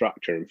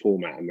structure and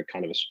format and the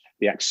kind of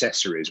the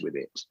accessories with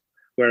it.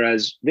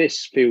 Whereas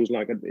this feels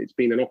like it's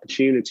been an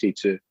opportunity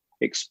to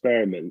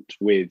experiment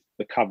with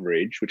the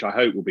coverage, which I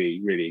hope will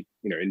be really,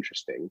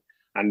 interesting,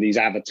 and these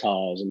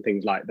avatars and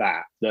things like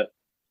that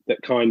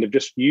kind of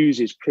just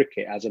uses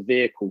cricket as a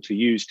vehicle to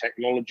use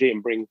technology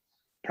and bring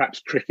perhaps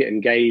cricket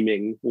and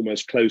gaming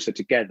almost closer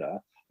together,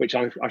 which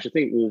I should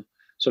think will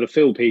sort of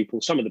fill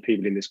some of the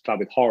people in this club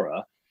with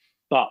horror.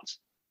 But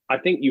I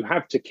think you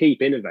have to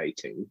keep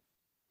innovating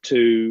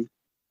to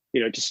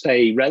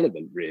stay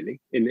relevant,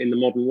 really, in the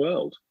modern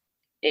world.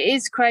 It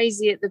is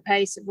crazy at the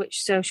pace at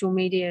which social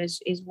media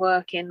is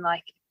working.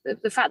 Like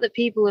the fact that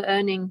people are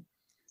earning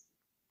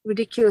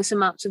ridiculous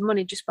amounts of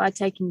money just by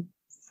taking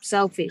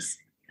selfies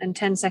and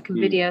 10-second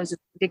videos of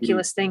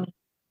ridiculous things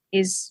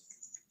is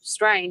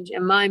strange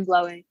and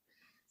mind-blowing.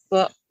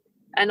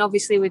 And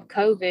obviously with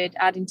COVID,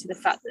 adding to the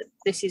fact that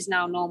this is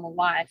now normal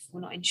life,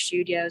 we're not in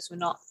studios, we're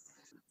not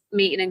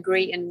meeting and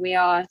greeting, we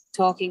are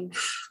talking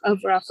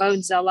over our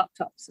phones, our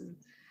laptops,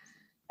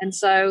 and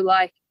so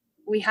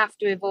we have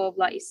to evolve,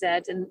 like you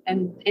said, and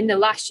in the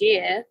last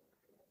year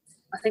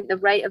I think the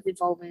rate of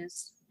evolving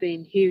has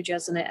been huge,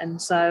 hasn't it?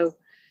 And so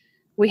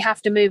we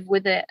have to move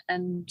with it,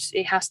 and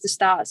it has to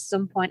start at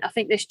some point. I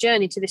think this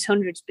journey to this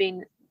 100's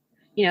been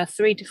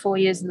 3 to 4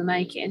 years in the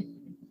making,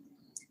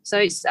 so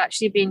it's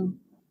actually been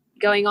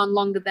going on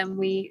longer than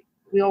we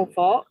all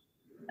thought.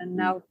 And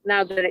now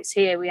that it's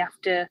here, we have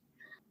to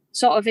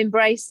sort of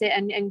embrace it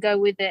and go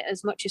with it,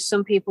 as much as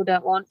some people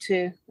don't want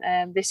to.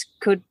 This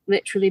could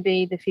literally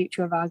be the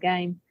future of our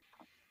game.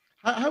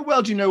 How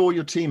well do you know all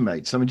your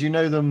teammates? I mean, do you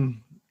know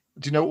them?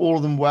 Do you know all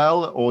of them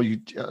well, or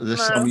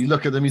some you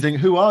look at them, you think,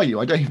 who are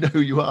you? I don't even know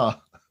who you are.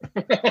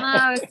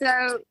 No,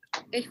 so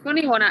it's a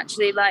funny one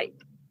actually. Like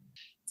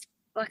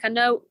I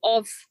know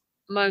of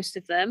most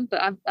of them,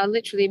 but I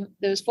literally,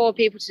 there was 4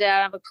 people today,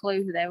 I have a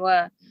clue who they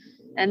were.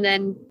 And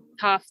then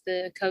half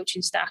the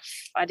coaching staff,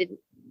 I didn't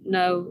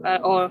know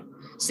or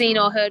seen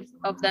or heard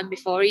of them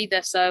before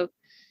either. So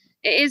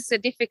it is a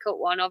difficult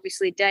one,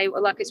 obviously.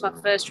 It's my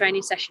first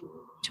training session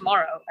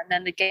tomorrow, and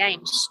then the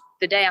games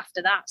the day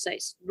after that. So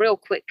it's real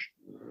quick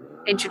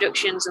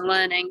introductions and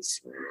learnings.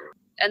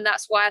 And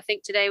that's why I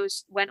think today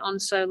went on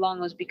so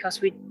long, was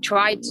because we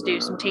tried to do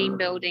some team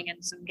building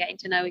and some getting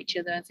to know each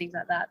other and things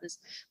like that.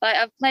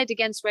 I've played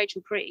against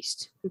Rachel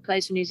Priest, who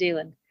plays for New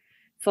Zealand,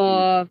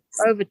 for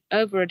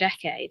over a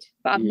decade,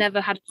 but I've never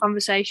had a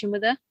conversation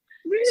with her.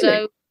 Really?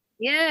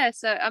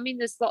 So I mean,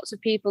 there's lots of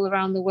people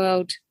around the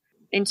world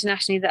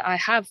internationally that I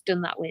have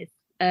done that with,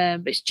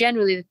 but it's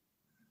generally the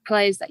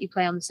players that you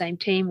play on the same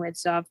team with.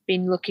 So I've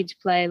been lucky to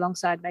play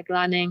alongside Meg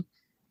Lanning,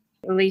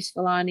 Elise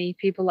Villani,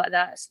 people like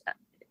that.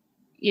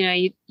 You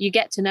know, you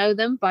get to know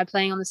them by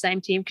playing on the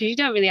same team, because you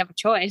don't really have a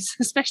choice,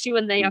 especially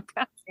when they are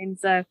captain.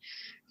 So,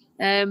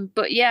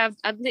 but yeah,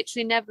 I've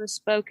literally never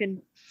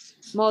spoken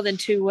more than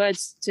 2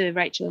 words to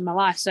Rachel in my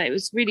life. So it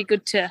was really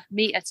good to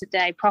meet her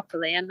today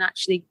properly and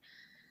actually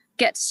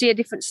get to see a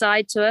different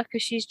side to her,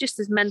 because she's just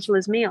as mental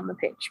as me on the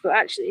pitch, but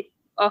actually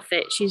off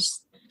it,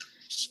 she's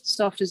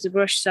soft as a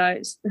brush. So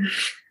it's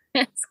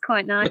it's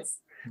quite nice.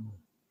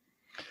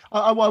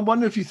 I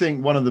wonder if you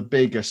think one of the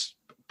biggest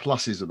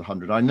pluses of the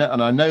 100,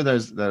 I know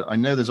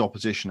there's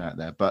opposition out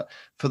there, but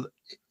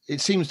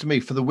it seems to me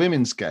for the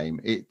women's game,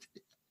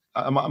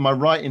 am I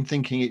right in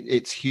thinking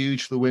it's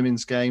huge for the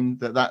women's game,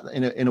 that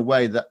in a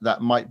way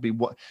that might be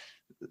one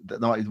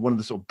of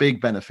the sort of big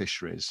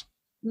beneficiaries?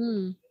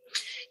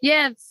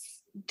 Yeah,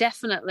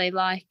 definitely.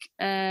 Like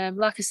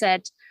I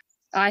said,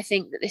 I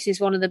think that this is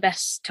one of the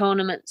best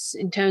tournaments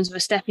in terms of a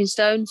stepping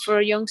stone for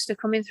a youngster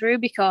coming through,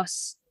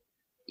 because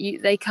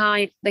they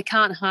can't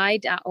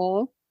hide at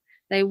all.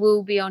 They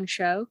will be on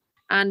show,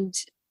 and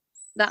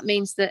that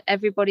means that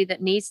everybody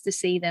that needs to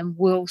see them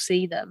will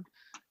see them.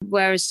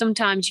 Whereas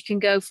sometimes you can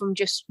go from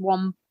just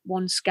one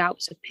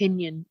scout's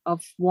opinion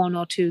of 1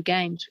 or 2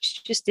 games,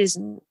 which just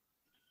isn't,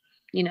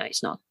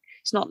 it's not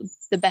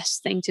the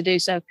best thing to do.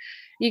 So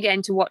you're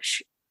getting to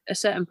watch a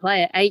certain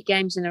player 8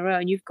 games in a row,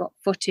 and you've got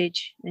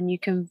footage, and you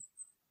can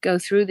go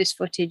through this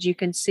footage. You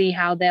can see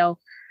how they'll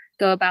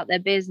go about their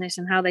business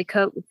and how they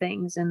cope with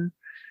things. And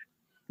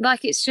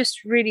it's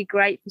just really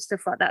great for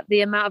stuff like that.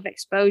 The amount of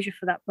exposure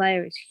for that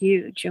player is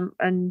huge,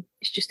 and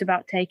it's just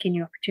about taking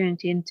your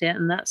opportunity into it.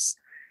 And that's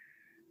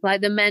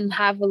the men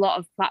have a lot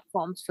of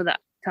platforms for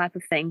that type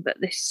of thing, but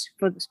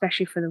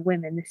especially for the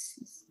women, this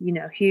is,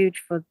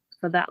 huge for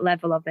that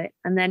level of it.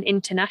 And then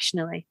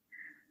internationally,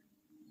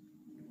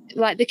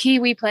 the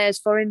Kiwi players,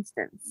 for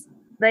instance,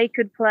 they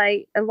could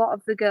play, a lot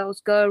of the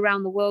girls go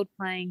around the world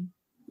playing,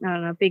 I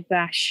don't know, Big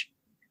Bash,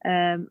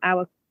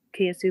 our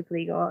Kia Super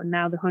League, or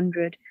now the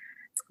 100,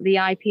 the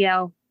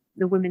IPL,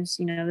 the women's,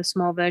 the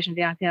small version of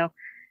the IPL.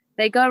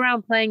 They go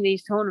around playing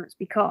these tournaments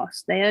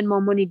because they earn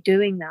more money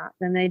doing that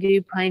than they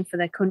do playing for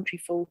their country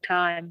full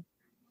time,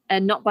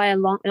 and not by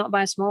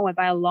a small way,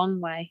 by a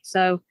long way.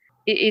 So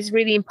it is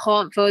really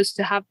important for us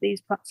to have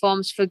these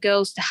platforms for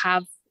girls to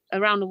have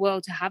around the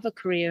world, to have a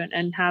career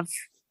and have,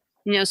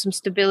 some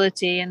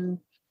stability and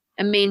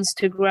a means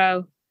to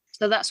grow.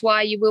 So that's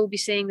why you will be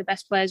seeing the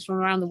best players from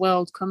around the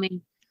world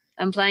coming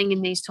and playing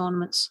in these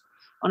tournaments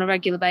on a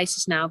regular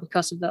basis now,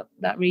 because of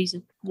that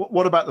reason.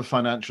 What about the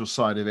financial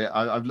side of it?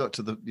 I've looked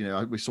at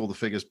we saw the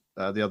figures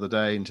the other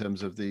day in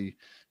terms of the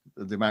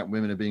amount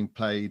women are being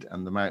paid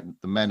and the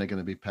amount the men are going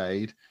to be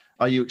paid.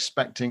 Are you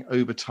expecting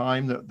over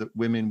time that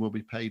women will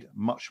be paid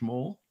much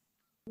more?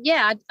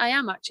 Yeah, I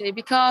am actually,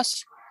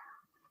 because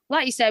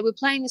like you said, we're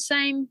playing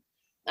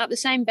at the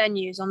same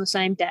venues on the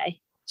same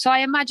day. So I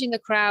imagine the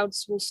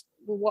crowds will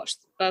watch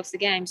both the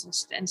games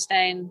and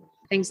stay and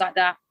things like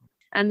that.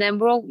 And then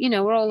we're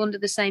all under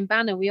the same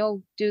banner. We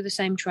all do the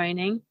same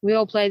training. We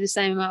all play the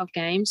same amount of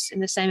games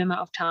in the same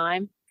amount of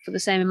time for the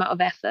same amount of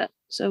effort.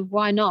 So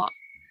why not?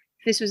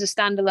 If this was a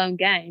standalone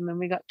game and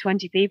we got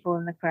 20 people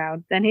in the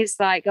crowd, then it's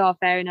oh,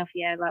 fair enough.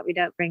 Yeah, we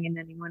don't bring in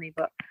any money.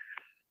 But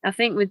I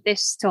think with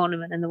this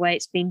tournament and the way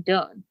it's been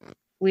done,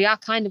 we are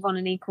kind of on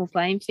an equal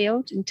playing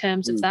field in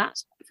terms of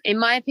that. In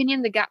my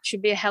opinion, the gap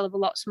should be a hell of a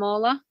lot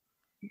smaller.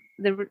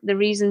 The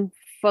reason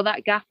for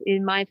that gap,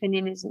 in my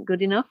opinion, isn't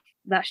good enough.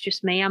 That's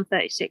just me. I'm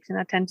 36 and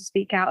I tend to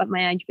speak out at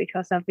my age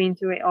because I've been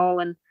through it all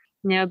and,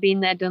 been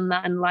there, done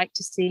that, and like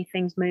to see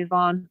things move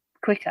on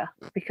quicker,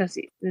 because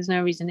there's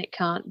no reason it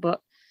can't.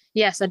 But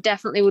yes, I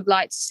definitely would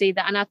like to see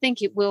that. And I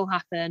think it will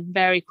happen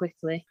very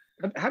quickly.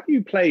 Have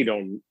you played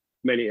on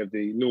many of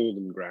the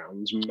northern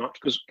grounds much?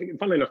 Because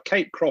funnily enough,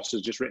 Kate Cross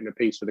has just written a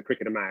piece for the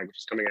Cricketer Mag, which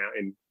is coming out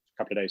in a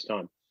couple of days'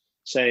 time,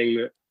 saying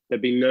that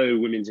there've been no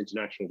women's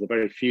internationals, or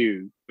very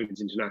few women's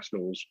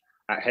internationals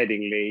at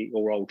Headingley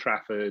or Old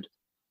Trafford,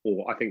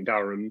 or I think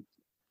Durham.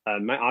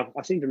 I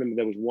seem to remember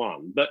there was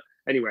one. But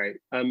anyway,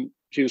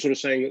 she was sort of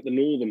saying that the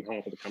northern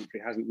half of the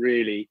country hasn't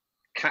really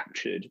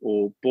captured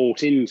or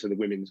bought into the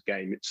women's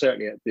game. It's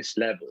certainly at this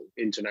level,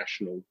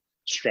 international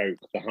stroke,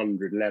 the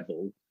 100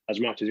 level,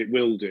 as much as it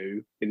will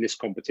do in this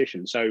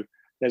competition. So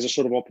there's a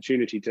sort of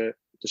opportunity to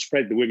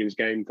spread the women's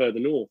game further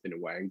north in a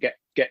way and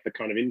get the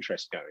kind of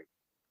interest going.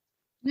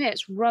 Yeah,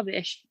 it's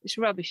rubbish. It's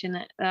rubbish, isn't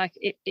it? Like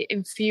it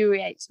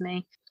infuriates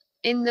me.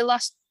 In the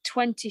last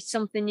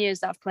 20-something years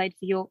that I've played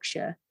for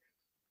Yorkshire,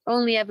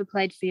 only ever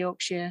played for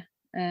Yorkshire,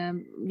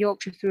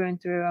 Yorkshire through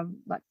and through. I'm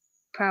like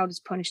proud as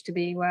punch to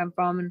be where I'm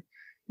from and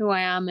who I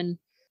am, and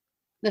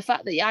the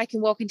fact that I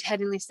can walk into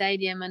Headingley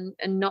Stadium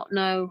and not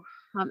know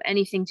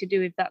anything to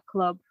do with that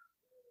club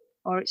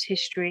or its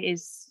history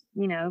is,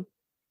 you know,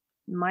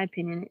 in my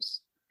opinion,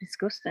 it's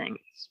disgusting.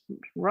 It's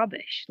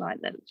rubbish.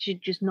 Like, that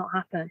should just not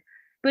happen.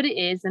 But it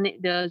is, and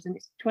it does, and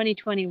it's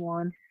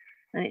 2021,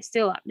 and it's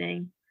still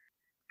happening.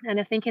 And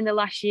I think in the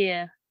last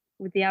year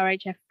with the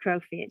RHF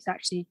trophy, it's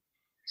actually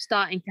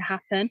starting to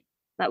happen.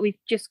 Like we've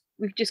just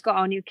got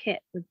our new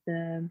kit with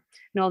the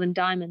Northern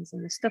Diamonds,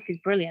 and the stuff is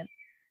brilliant.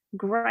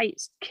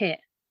 Great kit.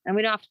 And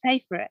we don't have to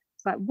pay for it.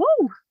 It's like,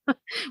 whoa, we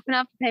don't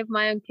have to pay for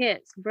my own kit.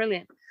 It's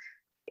brilliant.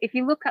 If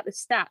you look at the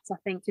stats, I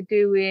think, to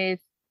do with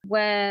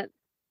where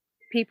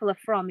people are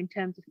from in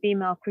terms of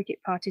female cricket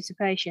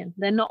participation,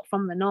 they're not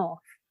from the north,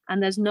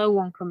 and there's no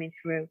one coming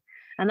through.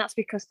 And that's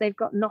because they've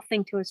got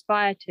nothing to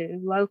aspire to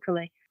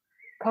locally.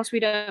 Because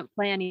we don't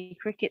play any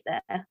cricket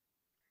there,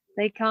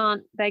 they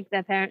can't beg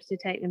their parents to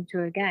take them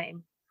to a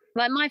game.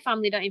 Like, my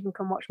family don't even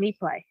come watch me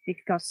play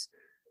because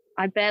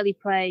I barely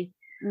play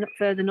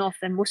further north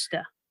than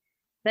Worcester.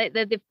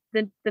 The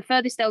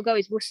furthest they'll go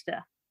is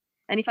Worcester.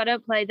 And if I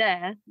don't play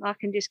there, I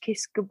can just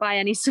kiss goodbye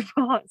any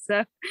support.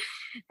 So,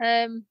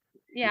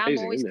 yeah, I'm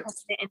always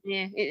confident in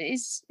here.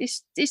 It's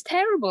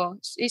terrible.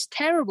 It's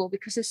terrible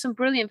because there's some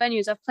brilliant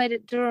venues. I've played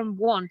at Durham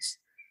once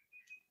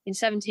in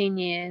 17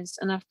 years,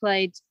 and I've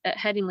played at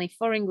Headingley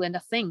for England, I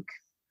think,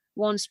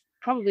 once,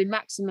 probably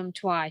maximum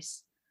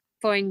twice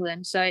for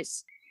England. So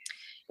it's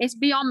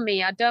beyond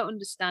me. I don't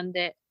understand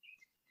it.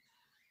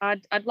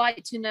 I'd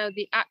like to know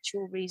the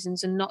actual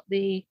reasons and not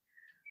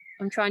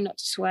I'm trying not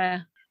to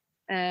swear,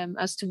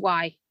 as to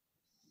why.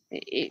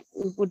 It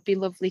would be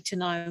lovely to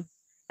know.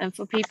 And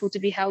for people to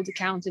be held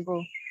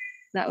accountable,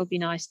 that would be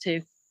nice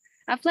too.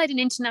 I've played an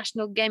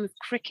international game of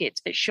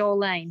cricket at Shaw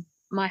Lane,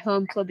 my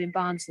home club in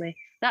Barnsley.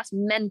 That's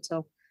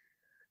mental.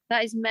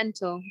 That is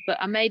mental, but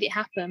I made it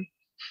happen.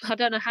 I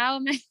don't know how I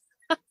made it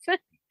happen.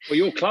 Well,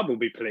 your club will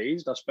be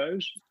pleased, I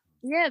suppose.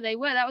 Yeah, they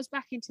were. That was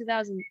back in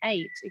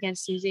 2008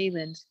 against New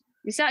Zealand.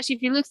 It's actually,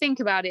 if you think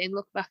about it and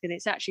look back at it,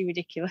 it's actually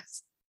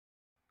ridiculous.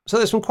 So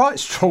there's some quite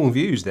strong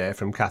views there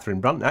from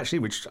Catherine Brunt, actually,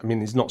 which, I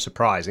mean, is not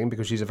surprising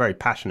because she's a very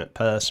passionate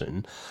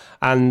person.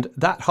 And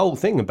that whole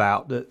thing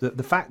about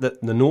the fact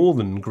that the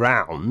northern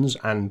grounds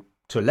and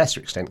to a lesser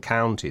extent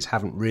counties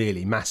haven't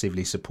really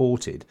massively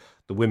supported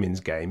the women's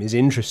game is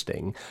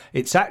interesting.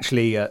 It's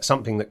actually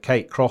something that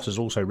Kate Cross has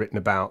also written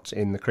about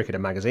in the Cricketer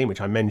magazine,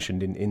 which I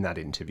mentioned in that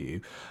interview.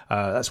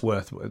 That's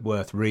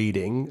worth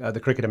reading.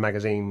 The Cricketer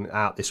magazine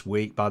out this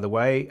week, by the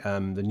way,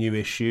 the new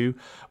issue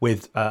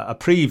with a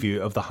preview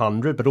of the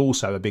 100, but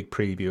also a big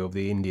preview of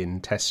the Indian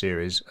Test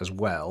Series as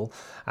well,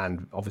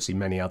 and obviously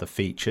many other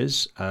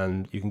features.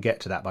 And you can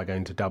get to that by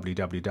going to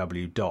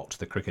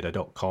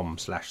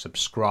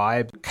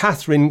www.thecricketer.com/subscribe.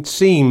 Catherine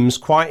seems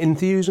quite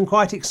enthused and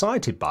quite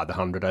excited by the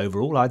 100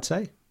 overall, I'd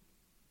say.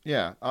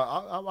 Yeah,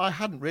 I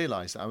hadn't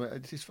realised. I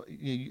mean,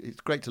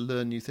 it's great to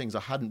learn new things.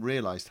 I hadn't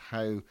realised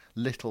how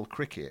little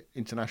cricket,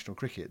 international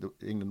cricket, the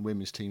England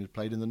women's team has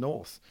played in the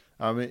north.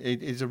 I mean,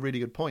 it is a really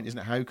good point, isn't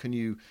it? How can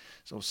you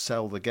sort of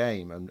sell the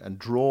game and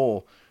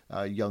draw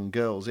young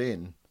girls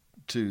in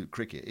to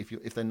cricket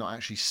if they're not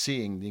actually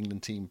seeing the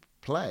England team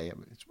play? I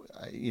mean,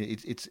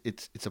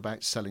 it's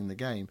about selling the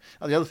game.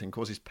 And the other thing, of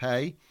course, is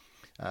pay.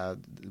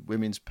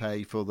 Women's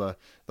pay for the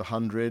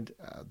 100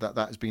 that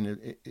has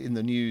been in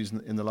the news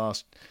in the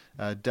last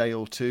day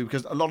or two,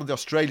 because a lot of the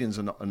Australians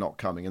are not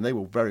coming, and they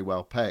were very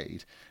well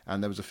paid,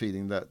 and there was a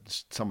feeling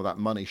that some of that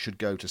money should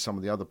go to some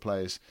of the other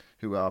players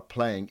who are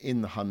playing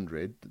in the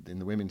 100, in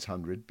the women's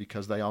 100,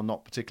 because they are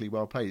not particularly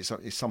well paid.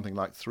 It's something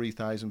like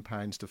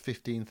 £3,000 to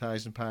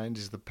 £15,000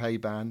 is the pay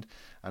band,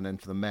 and then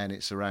for the men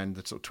it's around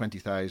the sort of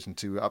 20,000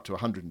 to up to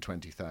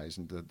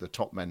 120,000. The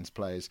top men's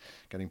players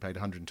getting paid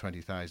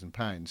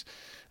 £120,000.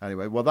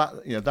 Anyway, well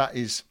that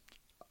is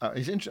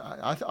interesting.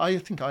 I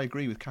think I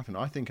agree with Catherine.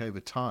 I think over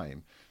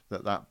time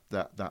that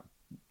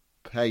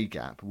pay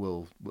gap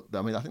will.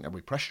 I mean, I think there'll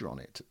be pressure on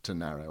it to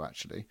narrow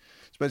actually,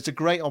 but it's a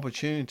great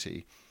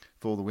opportunity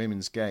for the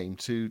women's game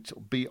to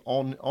be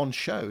on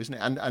show, isn't it?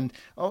 And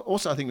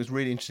also I think it was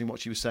really interesting what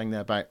she was saying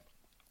there about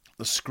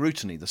the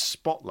scrutiny, the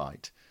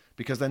spotlight,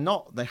 because they're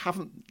not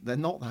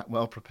that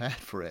well prepared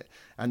for it,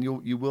 and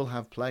you will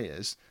have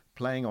players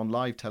playing on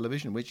live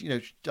television, which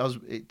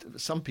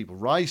some people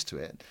rise to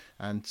it,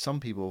 and some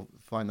people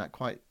find that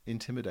quite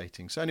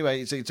intimidating. So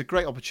anyway, it's a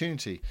great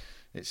opportunity,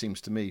 it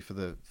seems to me, for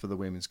the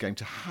women's game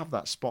to have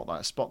that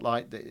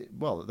spotlight.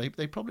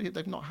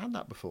 They've not had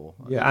that before.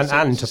 Yeah,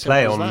 and to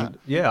play on.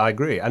 Yeah, I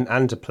agree,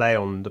 and to play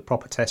on the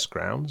proper test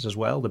grounds as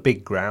well, the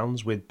big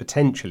grounds with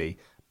potentially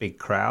big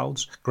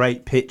crowds,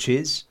 great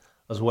pitches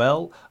as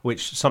well,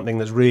 which is something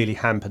that's really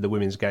hampered the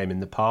women's game in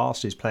the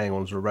past, is playing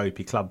on sort of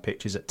ropey club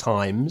pitches at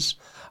times.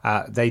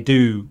 They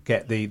do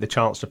get the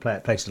chance to play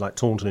at places like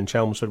Taunton and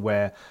Chelmsford,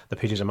 where the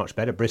pitches are much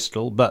better,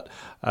 Bristol, but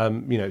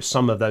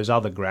some of those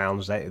other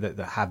grounds that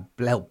have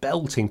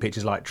belting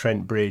pitches like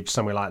Trent Bridge,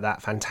 somewhere like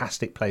that,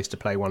 fantastic place to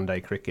play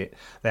one-day cricket,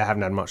 they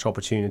haven't had much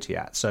opportunity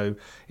at. So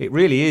it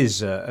really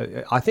is,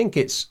 I think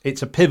it's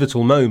a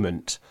pivotal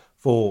moment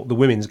for the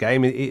women's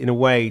game. In a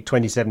way,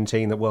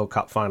 2017, the World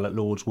Cup final at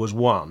Lords was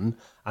one,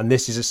 and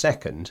this is a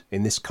second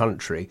in this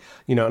country.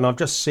 And I've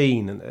just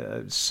seen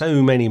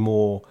so many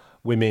more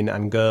women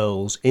and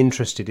girls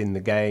interested in the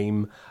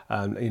game.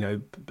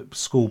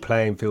 School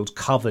playing fields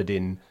covered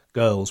in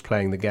girls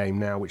playing the game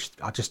now, which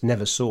I just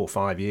never saw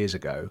 5 years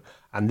ago.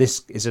 And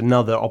this is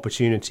another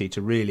opportunity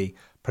to really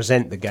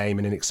present the game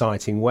in an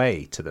exciting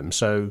way to them.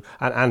 So,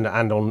 and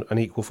on an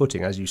equal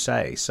footing, as you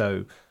say.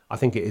 So I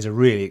think it is a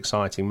really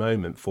exciting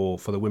moment for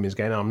the women's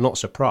game. I'm not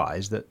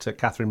surprised that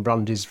Catherine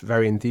Brunt is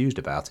very enthused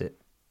about it.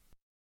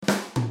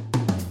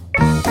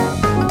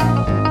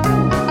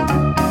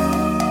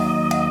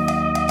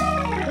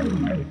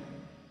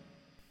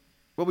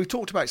 Well, we've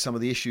talked about some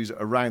of the issues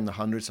around the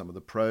 100, some of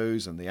the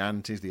pros and the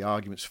antis, the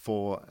arguments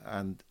for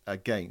and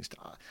against.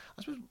 I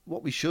suppose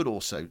what we should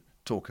also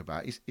talk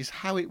about is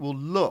how it will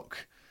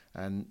look,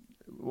 and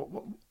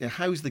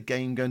how is the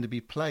game going to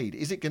be played?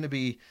 Is it going to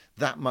be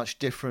that much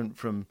different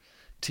from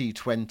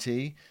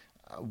T20?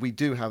 We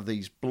do have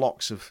these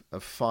blocks of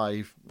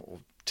 5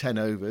 or 10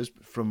 overs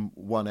from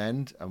one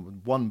end,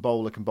 and one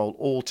bowler can bowl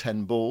all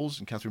 10 balls.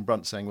 And Catherine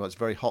Brunt saying, well, it's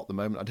very hot at the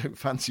moment, I don't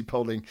fancy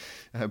bowling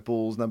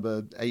balls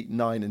number 8,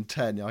 9 and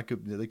 10.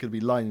 They could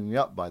be lining me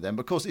up by then.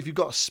 But of course, if you've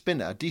got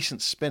a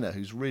decent spinner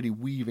who's really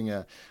weaving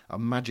a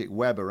magic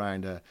web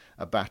around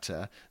a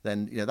batter,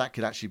 then that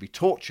could actually be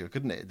torture,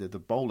 couldn't it? The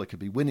bowler could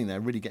be winning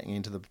there, really getting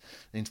into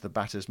the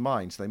batter's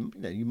mind. So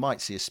you might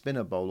see a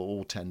spinner bowl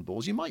all 10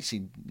 balls. You might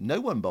see no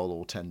one bowl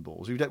all 10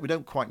 balls. We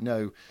don't quite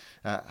know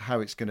how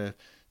it's going to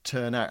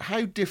turn out.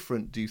 How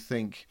different do you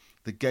think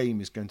the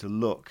game is going to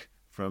look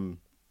from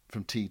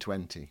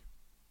T20?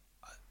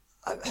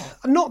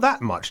 Not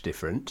that much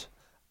different.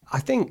 I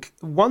think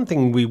one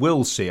thing we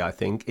will see,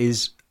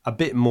 is a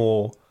bit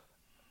more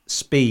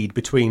speed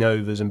between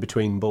overs and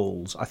between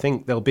balls. I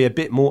think there'll be a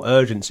bit more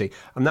urgency,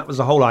 and that was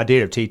the whole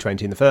idea of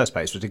T20 in the first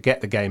place, was to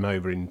get the game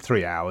over in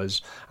 3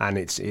 hours, and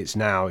it's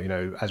now,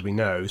 as we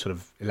know, sort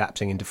of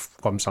elapsing into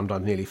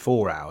sometimes nearly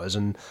 4 hours,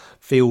 and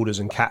fielders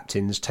and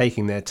captains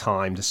taking their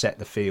time to set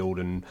the field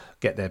and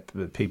get their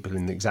people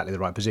in exactly the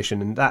right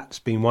position, and that's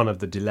been one of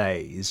the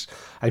delays.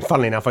 And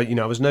funnily enough, I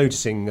was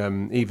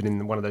noticing even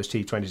in one of those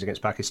T20s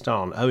against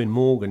Pakistan, Owen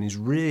Morgan is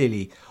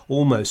really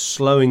almost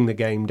slowing the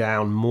game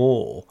down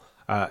more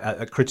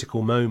at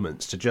critical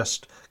moments, to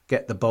just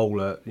get the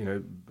bowler,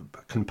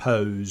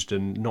 composed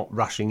and not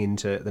rushing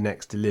into the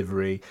next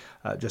delivery,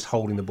 just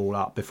holding the ball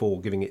up before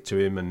giving it to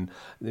him, and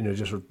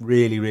just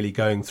really, really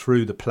going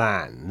through the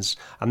plans.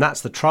 And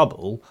that's the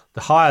trouble.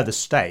 The higher the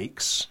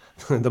stakes,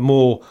 the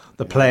more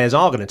the players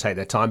are going to take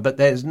their time. But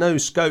there's no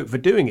scope for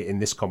doing it in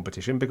this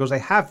competition, because they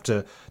have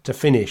to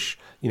finish,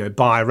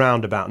 by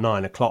around about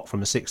 9 o'clock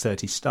from a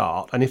 6:30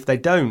 start. And if they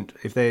don't,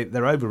 if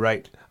they're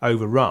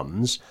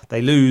overruns,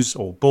 they lose,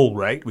 or ball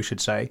rate, we should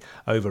say,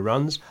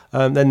 overruns,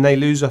 then they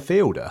lose a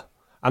fielder.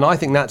 And I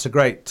think that's a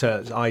great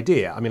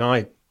idea. I mean,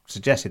 I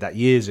suggested that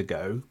years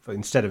ago,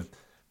 instead of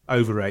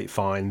overrate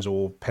fines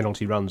or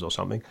penalty runs or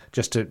something,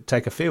 just to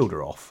take a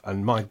fielder off.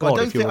 And my God,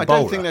 if you're a bowler,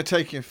 I don't think they're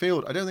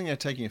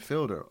taking a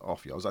fielder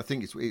off, Yoz. I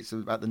think it's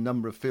about the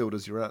number of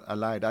fielders you're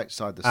allowed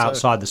outside the circle.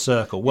 Outside the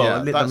circle.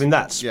 Well,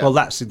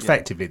 that's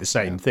effectively the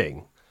same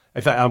thing.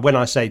 In fact, when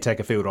I say take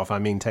a fielder off, I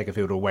mean take a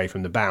fielder away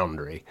from the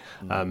boundary.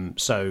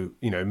 So,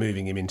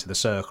 moving him into the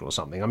circle or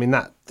something. I mean,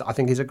 that I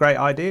think is a great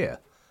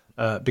idea,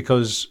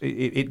 because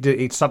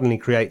it suddenly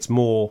creates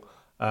more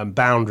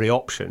boundary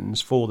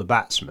options for the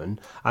batsman.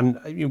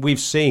 And we've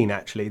seen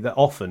actually that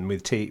often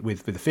with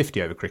the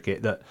 50 over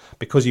cricket, that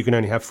because you can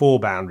only have 4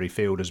 boundary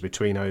fielders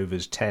between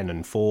overs 10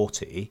 and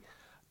 40,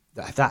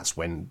 that's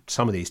when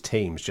some of these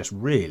teams just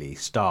really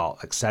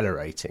start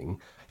accelerating.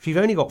 If you've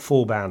only got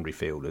 4 boundary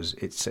fielders,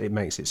 it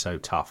makes it so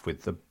tough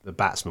with the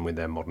batsmen with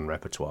their modern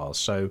repertoires.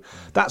 So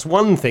that's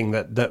one thing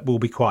that will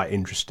be quite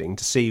interesting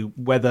to see,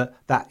 whether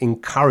that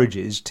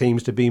encourages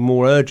teams to be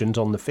more urgent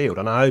on the field,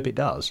 and I hope it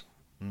does.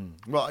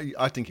 Well,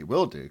 I think it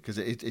will do, because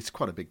it's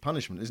quite a big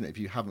punishment, isn't it? If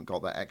you haven't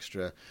got that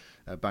extra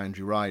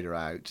boundary rider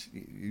out,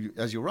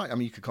 as you're right, I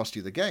mean, it could cost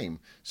you the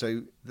game.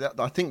 So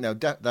I think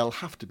there'll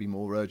have to be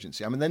more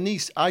urgency. I mean,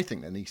 I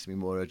think there needs to be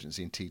more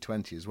urgency in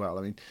T20 as well.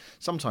 I mean,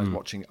 sometimes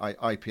watching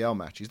IPL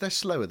matches, they're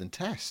slower than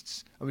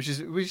tests, which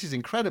is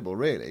incredible,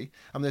 really.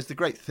 I mean, there's the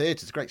great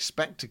theatre, the great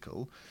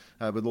spectacle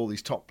with all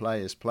these top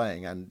players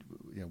playing, and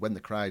when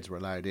the crowds were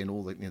allowed in,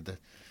 all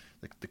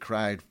the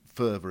crowd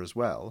fervour as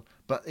well,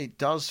 but it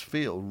does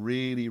feel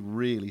really,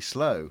 really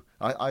slow.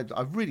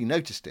 I've really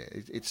noticed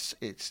it.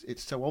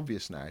 It's so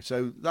obvious now.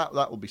 So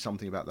that will be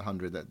something about the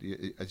 100 that,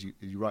 as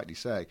you rightly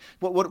say.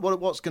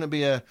 What's going to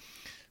be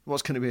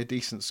what's going to be a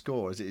decent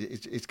score?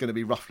 It's going to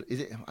be roughly?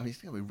 Is it? I mean,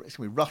 it's going to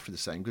be roughly the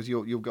same because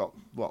you've got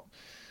what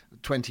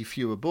 20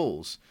 fewer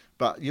balls,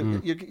 but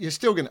you're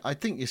still going. I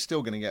think you're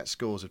still going to get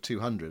scores of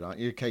 200, aren't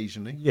you?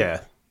 Occasionally.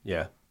 Yeah.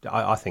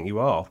 I think you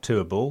are 2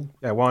 a ball.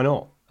 Yeah, why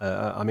not?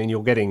 I mean,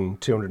 you're getting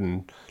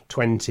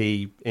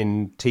 220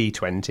 in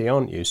T20,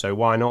 aren't you? So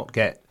why not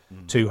get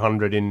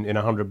 200 in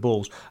 100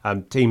 balls?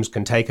 Teams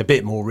can take a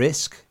bit more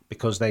risk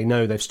because they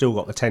know they've still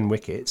got the 10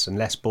 wickets and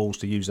less balls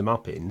to use them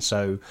up in.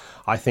 So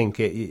I think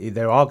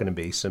there are going to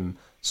be some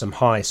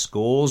high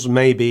scores,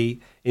 maybe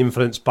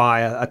influenced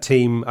by a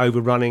team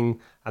overrunning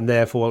and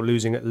therefore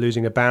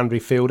losing a boundary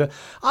fielder.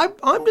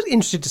 I'm just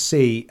interested to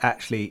see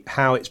actually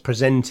how it's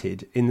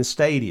presented in the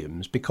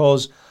stadiums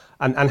because.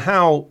 And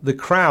how the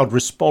crowd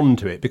respond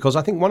to it, because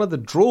I think one of the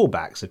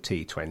drawbacks of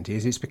T20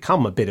 is it's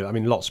become a bit of, I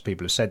mean, lots of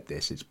people have said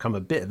this, it's become a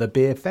bit of a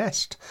beer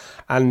fest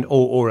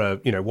or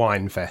a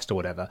wine fest or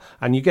whatever.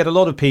 And you get a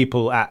lot of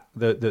people at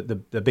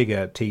the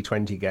bigger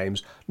T20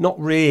 games not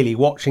really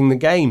watching the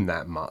game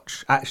that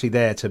much, actually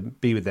there to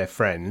be with their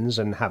friends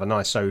and have a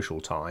nice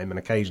social time and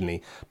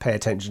occasionally pay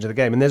attention to the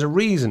game. And there's a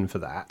reason for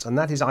that, and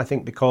that is, I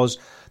think, because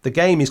the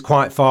game is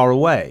quite far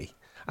away.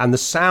 And the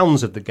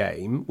sounds of the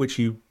game, which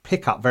you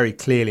pick up very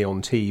clearly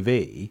on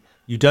TV,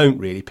 you don't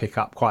really pick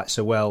up quite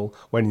so well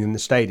when you're in the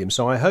stadium.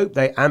 So I hope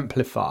they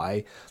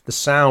amplify the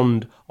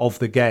sound of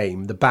the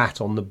game, the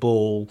bat on the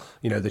ball,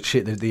 the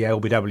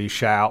LBW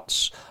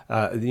shouts,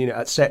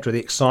 etc., the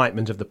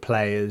excitement of the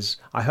players.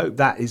 I hope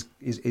that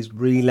is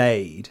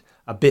relayed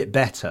a bit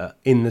better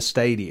in the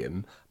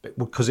stadium,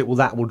 because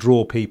that will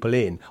draw people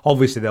in.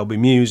 Obviously, there'll be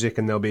music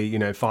and there'll be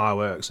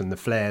fireworks and the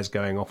flares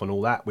going off and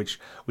all that, which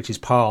is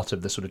part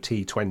of the sort of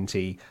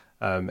T20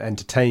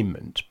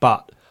 entertainment.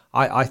 But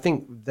I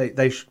think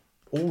they should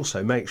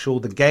also make sure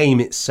the game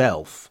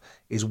itself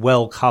is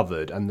well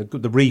covered and the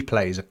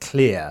replays are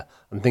clear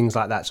and things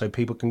like that, so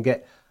people can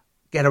get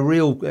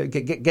involved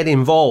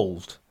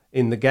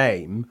in the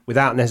game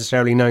without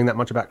necessarily knowing that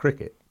much about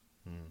cricket.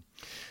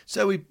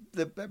 So we've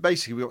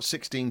got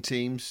 16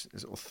 teams,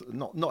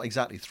 not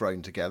exactly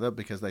thrown together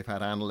because they've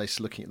had analysts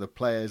looking at the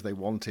players they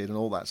wanted and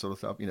all that sort of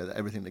stuff.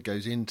 Everything that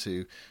goes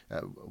into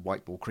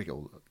white ball cricket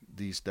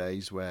these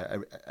days,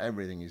 where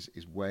everything is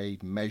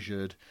weighed,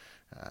 measured,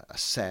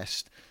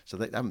 assessed. So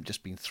they haven't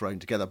just been thrown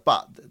together,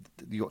 but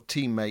you've got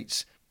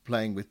teammates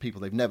playing with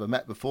people they've never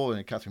met before.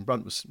 And Catherine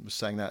Brunt was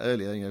saying that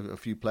earlier. A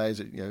few players,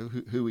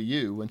 who are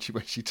you when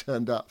she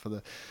turned up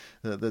for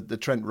the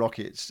Trent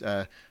Rockets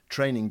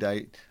training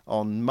day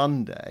on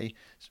Monday.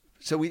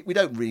 So we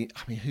don't really.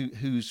 I mean,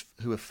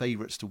 who are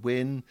favourites to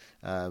win?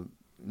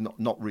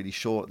 Not really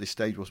sure at this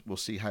stage. We'll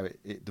see how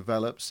it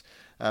develops.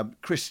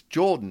 Chris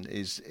Jordan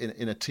is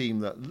in a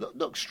team that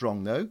looks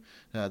strong, though,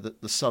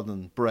 the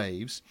Southern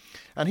Braves.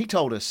 And he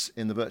told us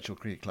in the Virtual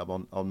Cricket Club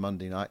on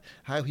Monday night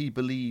how he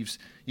believes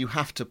you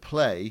have to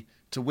play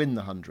to win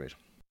the 100.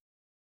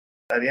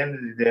 At the end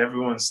of the day,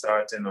 everyone's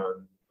starting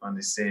on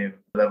the same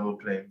level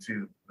playing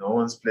field. No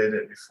one's played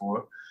it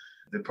before.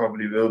 There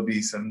probably will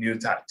be some new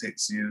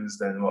tactics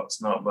used and what's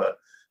not, but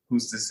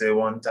who's to say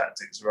one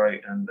tactic's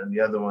right and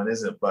the other one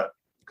isn't? But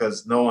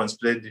because no one's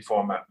played the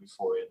format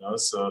before,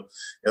 so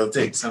it'll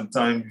take some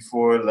time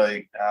before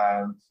you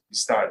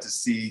start to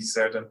see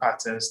certain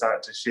patterns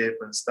start to shape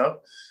and stuff.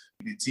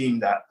 The team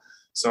that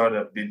sort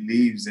of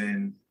believes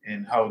in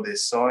how they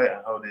saw it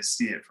and how they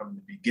see it from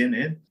the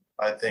beginning,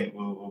 I think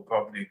we'll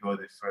probably go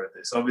the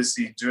furthest.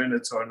 Obviously, during the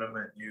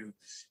tournament,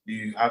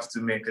 you have to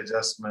make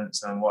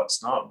adjustments and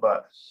what's not,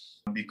 but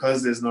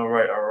because there's no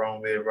right or wrong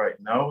way right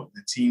now,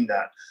 the team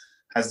that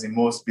has the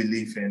most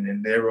belief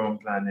in their own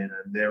planning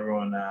and their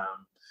own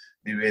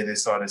the way they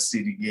sort of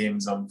see the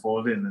games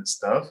unfolding and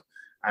stuff,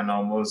 and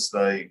almost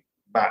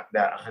back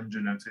that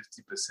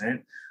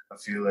 150%. I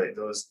feel like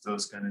those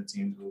kind of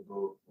teams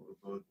will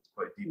go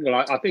quite deep.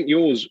 Well, I think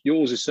yours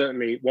is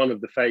certainly one of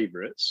the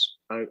favourites.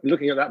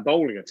 Looking at that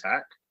bowling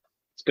attack,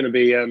 it's going to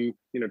be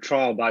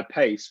trial by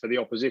pace for the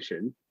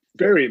opposition.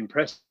 Very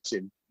impressive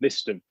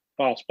list of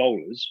fast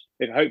bowlers.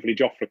 Hopefully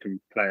Jofra can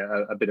play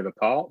a bit of a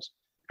part,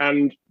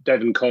 and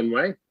Devon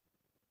Conway,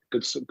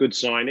 good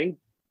signing.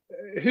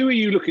 Who are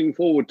you looking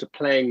forward to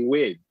playing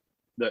with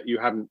that you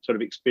haven't sort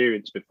of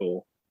experienced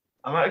before?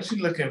 I'm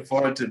actually looking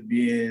forward to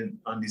being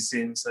on the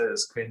same side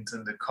as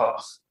Quinton de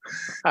Kock.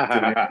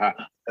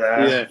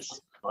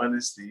 Yes.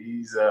 Honestly,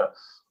 he's an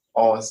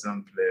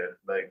awesome player,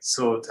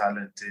 so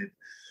talented.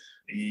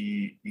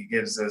 He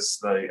gives us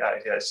he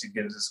actually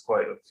gives us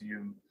quite a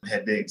few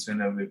headaches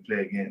whenever we play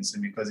against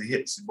him because he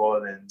hits the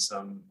ball in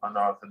some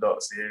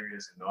unorthodox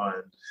areas,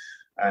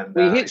 and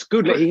he hits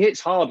good. He hits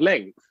hard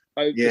length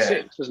over the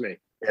six, doesn't he?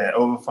 Yeah,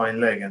 over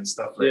fine leg and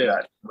stuff like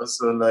that.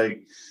 So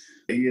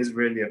he is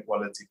really a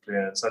quality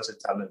player and such a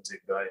talented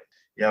guy.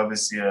 Yeah,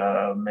 obviously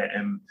met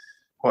him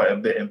quite a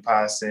bit in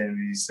passing.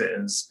 We sit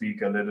and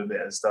speak a little bit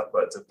and stuff,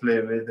 but to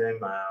play with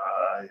him,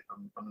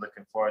 I'm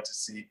looking forward to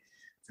see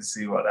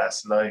what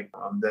that's like.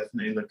 I'm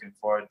definitely looking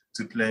forward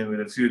to playing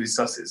with a few of the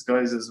Sussex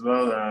guys as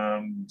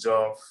well.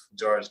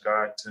 George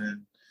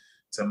Garton,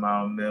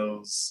 Tamal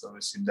Mills,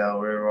 obviously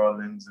Delray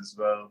Rawlings as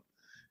well.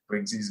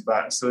 Briggsy's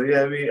back. So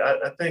yeah,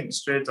 I think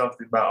straight off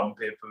the bat on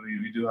paper,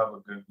 we do have a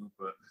good group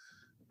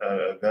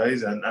of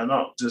guys, and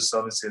not just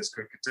obviously as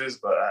cricketers,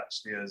 but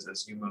actually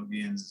as human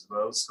beings as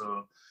well.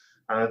 So,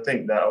 and I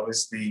think that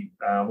obviously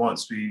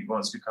once we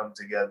come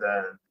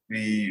together and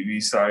we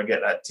start to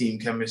get that team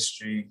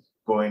chemistry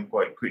going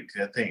quite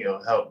quickly, I think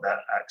it'll help that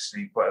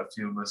actually quite a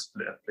few of us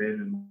have played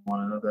with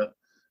one another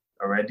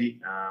already,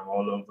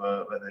 all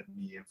over, whether it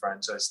be in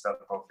franchise stuff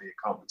or for your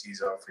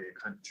companies or for your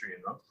country,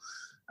 you know.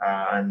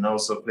 And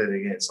also played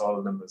against all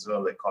of them as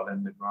well, like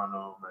Colin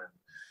McGranum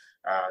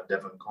and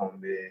Devon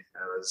Combe,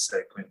 as I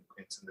said,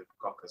 Quinton de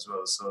Kock as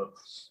well. So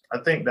I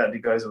think that the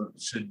guys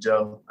should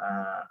gel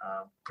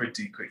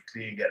pretty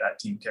quickly and get that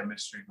team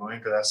chemistry going,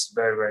 because that's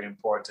very, very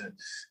important,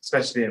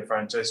 especially in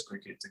franchise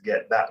cricket, to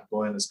get that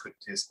going as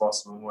quickly as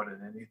possible more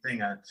than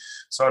anything. And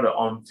sort of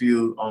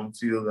on-field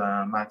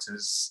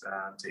matters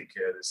take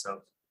care of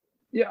themselves.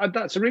 Yeah,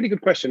 that's a really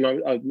good question.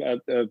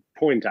 A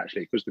point,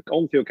 actually, because the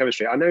on-field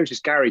chemistry, I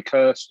noticed Gary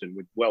Kirsten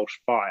with Welsh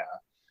Fire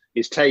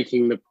is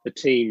taking the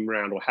team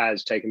round, or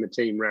has taken the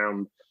team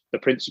round the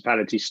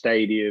Principality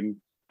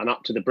Stadium and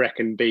up to the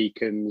Brecon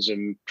Beacons,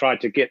 and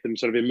tried to get them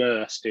sort of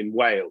immersed in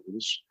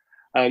Wales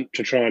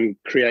to try and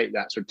create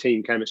that sort of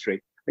team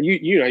chemistry. And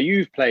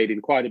you've played in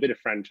quite a bit of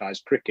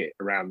franchise cricket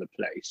around the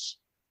place.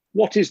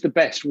 What is the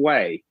best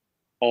way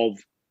of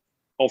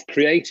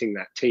creating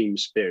that team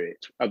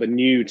spirit of a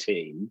new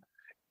team?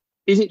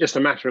 Is it just a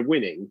matter of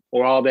winning,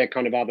 or are there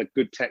kind of other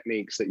good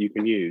techniques that you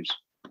can use?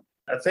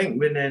 I think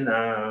winning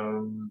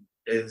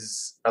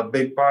is a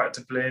big part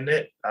to play in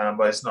it,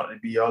 but it's not the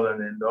be-all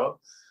and end-all.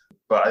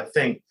 But I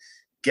think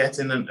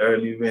getting an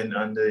early win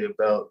under your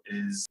belt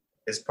is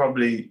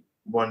probably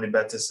one of the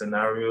better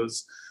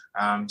scenarios,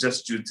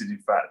 just due to the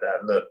fact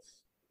that, look,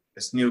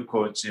 it's new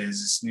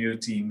coaches, it's new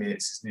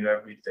teammates, it's new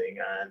everything.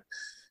 And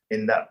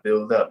in that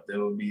build-up, there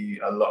will be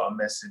a lot of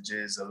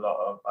messages, a lot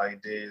of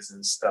ideas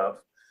and stuff.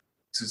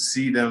 To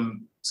see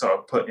them sort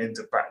of put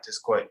into practice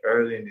quite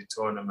early in the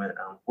tournament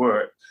and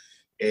work,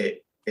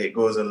 it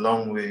goes a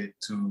long way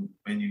to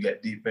when you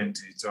get deeper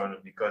into the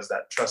tournament, because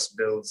that trust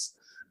builds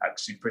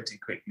actually pretty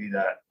quickly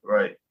that,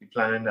 right, the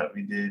planning that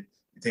we did,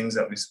 the things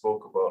that we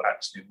spoke about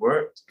actually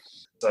worked.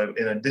 So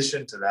in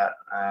addition to that,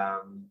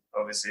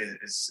 obviously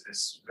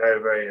it's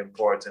very, very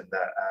important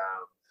that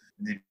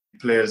the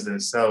players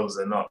themselves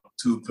are not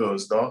too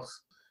closed off,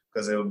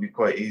 because it will be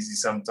quite easy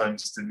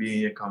sometimes to be in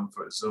your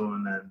comfort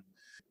zone,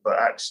 but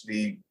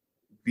actually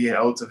being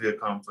out of your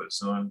comfort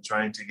zone,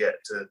 trying to get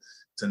to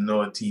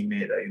know a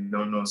teammate that you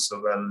don't know so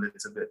well a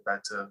little bit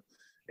better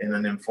in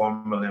an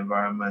informal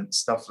environment,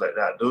 stuff like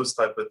that. Those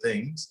type of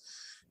things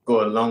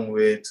go a long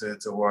way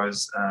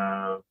towards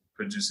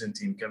producing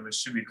team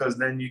chemistry, because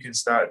then you can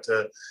start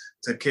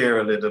to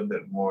care a little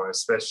bit more,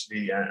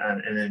 especially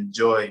and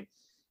enjoy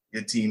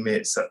your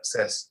teammates'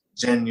 success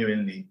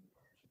genuinely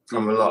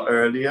from a lot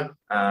earlier.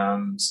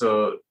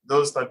 So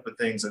those type of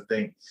things, I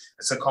think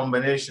it's a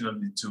combination of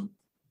the two.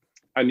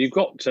 And you've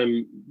got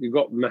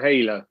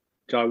Mahela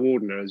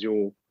Jayawardene as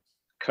your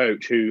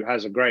coach, who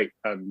has a great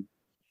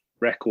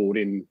record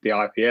in the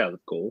IPL,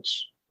 of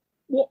course.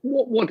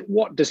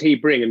 What does he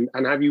bring,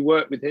 and have you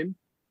worked with him?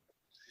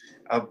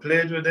 I've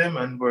played with him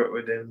and worked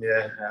with him,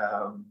 yeah.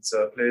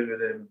 So I played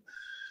with him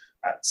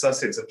at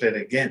Sussex. I played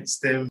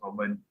against him on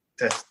my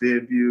Test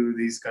debut,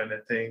 these kind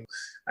of things.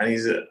 And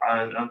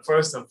and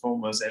first and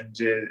foremost,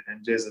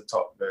 MJ's a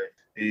top guy.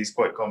 He's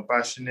quite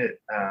compassionate,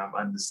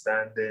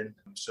 understanding,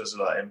 shows a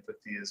lot of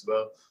empathy as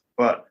well,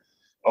 but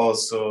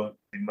also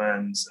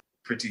demands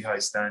pretty high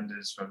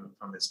standards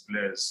from his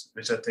players,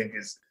 which I think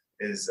is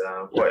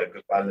quite a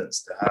good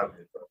balance to have.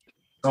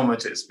 So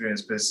much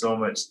experience, plays so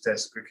much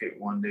Test cricket,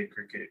 one-day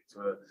cricket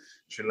for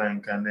Sri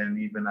Lanka, and then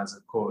even as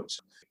a coach,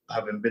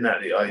 having been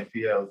at the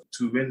IPL,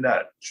 to win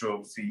that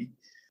trophy,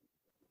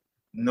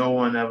 no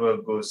one ever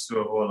goes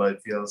through a whole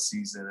IPL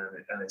season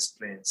and it's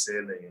plain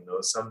sailing. You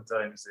know,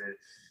 sometimes there are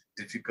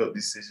difficult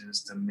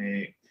decisions to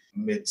make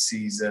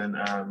mid-season,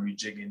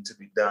 rejigging to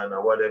be done,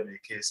 or whatever the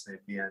case may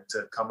be, and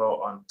to come out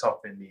on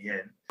top in the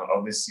end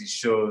obviously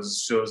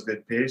shows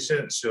good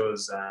patience,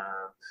 shows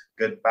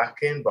good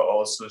backing, but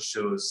also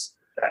shows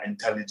that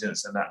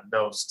intelligence and that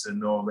nose to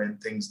know when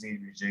things need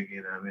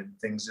rejigging and when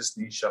things just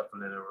need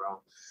shuffling around,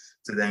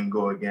 to then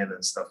go again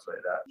and stuff like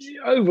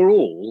that.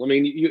 Overall, I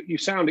mean, you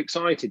sound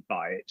excited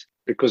by it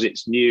because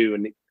it's new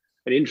and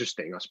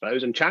interesting, I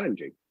suppose, and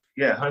challenging.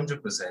 Yeah,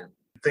 100%.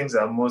 Things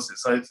that I'm most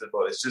excited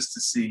about is just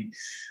to see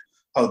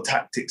how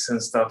tactics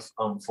and stuff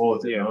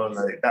unfold. You know,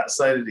 like that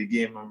side of the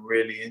game I'm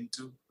really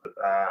into,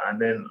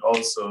 and then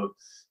also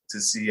to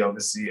see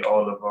obviously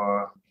all of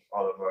our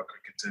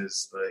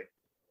cricketers like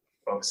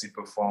obviously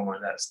perform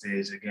on that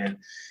stage again.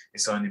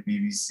 It's on the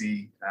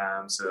BBC,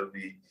 so it'll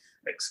be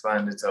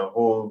expanded to a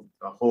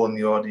whole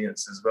new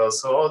audience as well.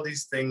 So all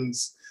these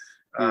things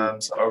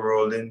sort of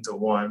roll into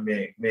one,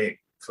 make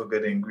for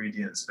good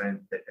ingredients for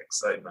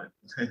excitement.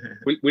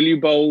 Will you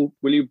bowl?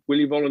 Will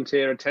you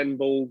volunteer a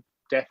 10-ball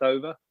death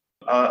over?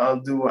 I'll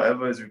do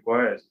whatever is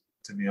required.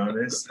 to be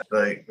honest.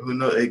 Like, who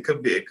knows? It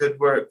could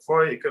work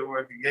for you, it could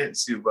work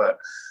against you, but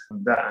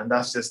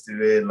that's just the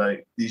way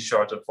like these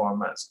shorter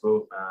formats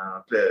go. I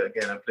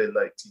played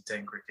like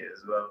T10 cricket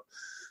as well.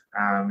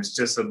 It's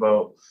just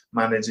about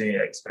managing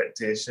your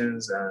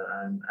expectations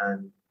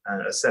and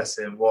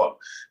assessing what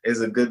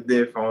is a good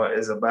day from what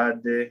is a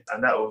bad day,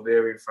 and that will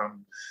vary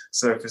from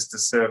surface to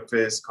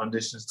surface,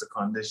 conditions to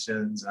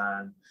conditions,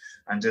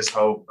 and just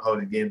how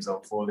the game's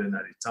unfolding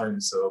at the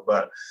time. So,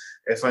 but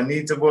if I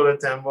need to bowl a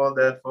 10-ball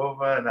death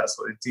over, and that's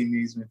what the team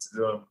needs me to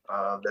do,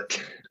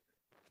 definitely.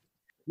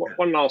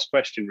 One last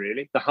question,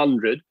 really. The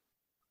 100.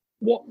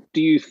 What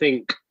do you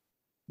think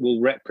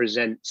will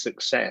represent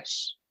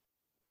success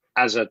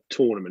as a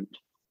tournament?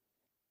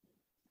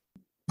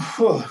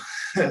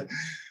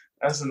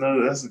 That's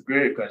a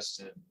great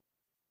question.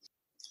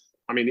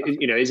 I mean,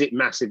 is it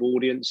massive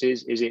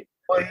audiences? Is it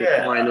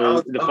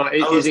final?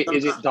 Is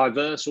it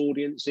diverse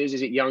audiences?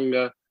 Is it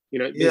younger?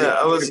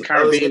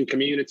 Caribbean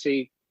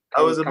community.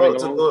 I was about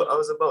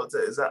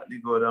to exactly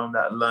go down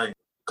that line,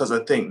 because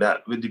I think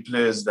that with the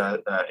players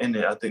that are in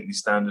it, I think the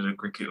standard of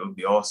cricket would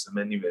be awesome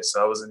anyway.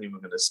 So I wasn't even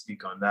going to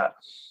speak on that.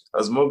 I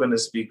was more going to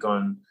speak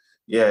on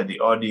the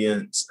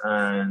audience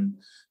and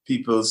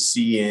people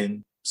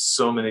seeing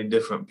so many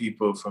different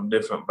people from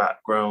different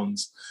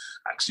backgrounds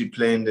actually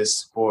playing this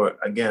sport.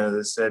 Again, as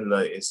I said,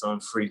 like, it's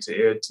on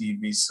free-to-air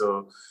TV,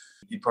 so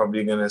you're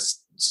probably going to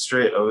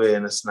straight away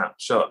in a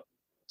snapshot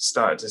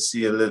start to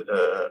see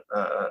a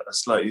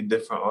slightly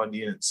different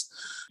audience.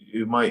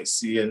 You might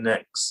see a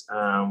next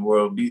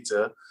world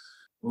beater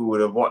who would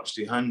have watched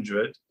the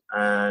 100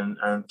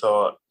 and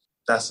thought,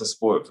 that's a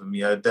sport for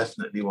me. I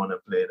definitely want to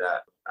play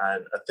that.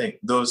 And I think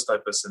those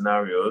type of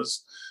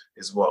scenarios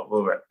is what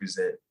will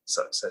represent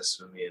success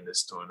for me in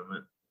this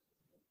tournament.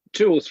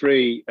 2 or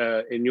 3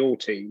 in your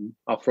team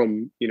are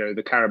from,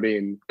 the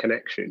Caribbean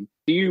connection.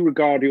 Do you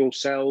regard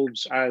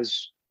yourselves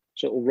as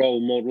sort of role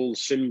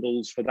models,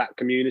 symbols for that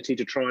community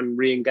to try and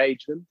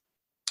re-engage them?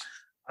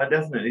 I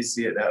definitely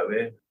see it that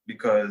way,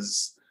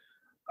 because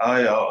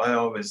I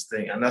always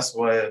think, and that's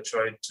why I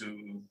try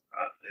to,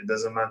 it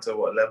doesn't matter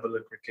what level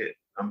of cricket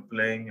I'm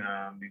playing,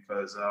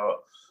 because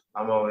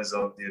I'm always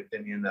of the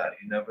opinion that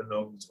you never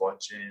know who's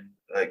watching.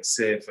 Like,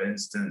 say, for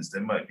instance,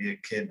 there might be a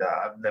kid that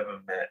I've never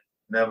met,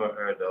 never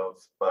heard of,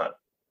 but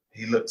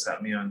he looks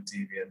at me on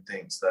TV and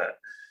thinks that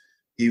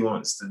he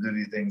wants to do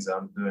the things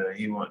I'm doing and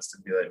he wants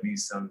to be like me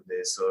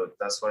someday. So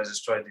that's why I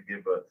just try to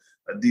give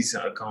a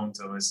decent account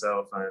of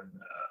myself, and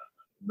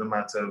no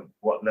matter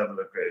what level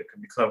of cricket, it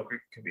can be club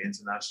cricket, it can be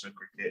international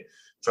cricket,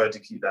 try to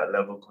keep that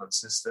level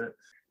consistent.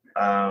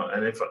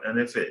 And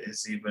if it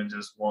is even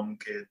just 1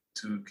 kid,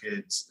 2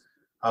 kids,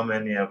 how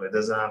many of it,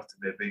 doesn't have to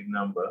be a big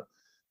number,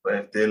 but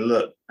if they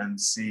look and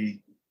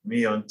see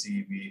me on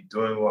TV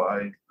doing what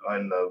I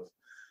love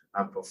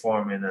and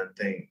performing and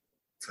think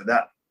for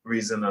that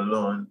reason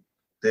alone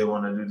they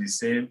want to do the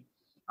same,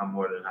 I'm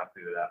more than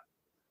happy with that.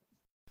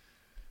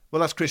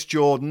 Well, that's Chris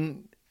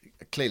Jordan.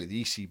 Clearly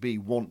the ECB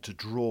want to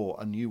draw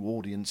a new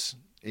audience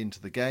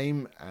into the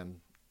game, and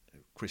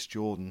Chris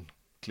Jordan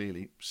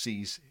clearly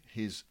sees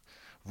his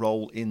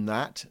role in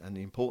that and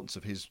the importance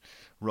of his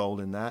role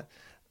in that.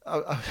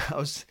 I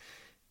was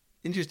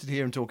interested to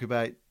hear him talk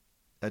about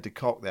de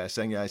Kock there,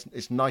 saying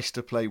it's nice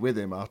to play with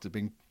him after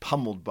being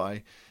pummeled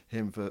by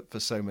him for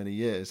so many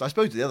years. I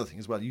suppose the other thing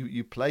as well,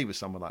 you play with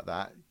someone like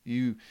that,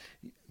 you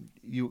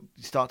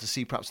start to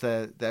see perhaps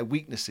their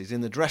weaknesses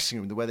in the dressing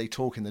room, the way they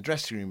talk in the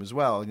dressing room as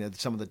well,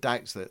 some of the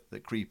doubts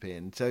that creep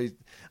in. So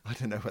I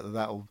don't know whether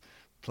that will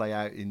play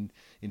out in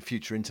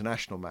future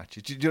international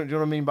matches. Do you know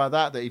what I mean by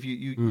that? That if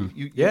you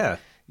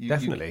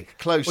definitely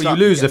close well, up,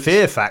 you lose the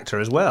fear factor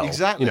as well.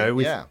 Exactly.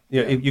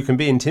 You can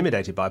be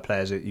intimidated by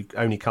players that you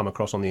only come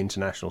across on the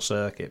international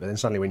circuit, but then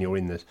suddenly when you're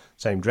in the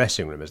same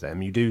dressing room as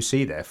them, you do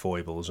see their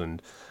foibles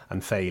and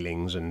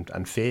failings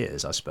and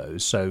fears, I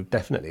suppose. So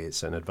definitely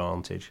it's an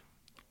advantage.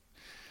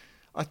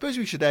 I suppose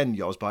we should end,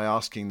 Yoz, by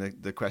asking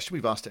the question.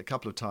 We've asked it a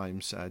couple of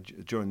times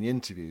during the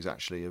interviews,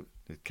 actually,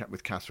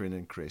 with Catherine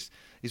and Chris,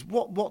 is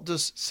what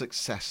does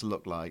success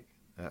look like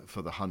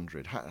for the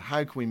 100?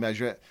 How can we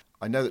measure it?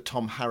 I know that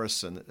Tom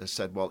Harrison has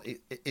said, well,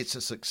 it's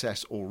a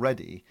success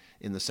already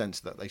in the sense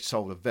that they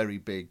sold a very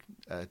big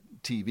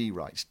TV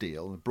rights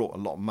deal and brought a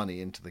lot of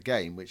money into the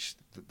game, which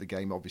the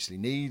game obviously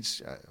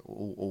needs.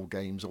 All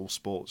games, all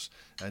sports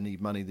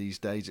need money these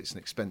days. It's an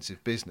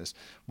expensive business.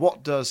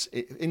 What does,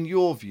 in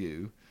your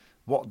view,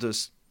 what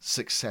does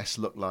success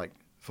look like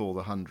for the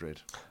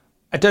 100?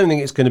 I don't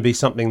think it's going to be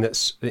something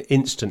that's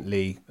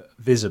instantly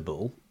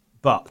visible,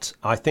 but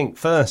I think,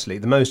 firstly,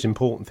 the most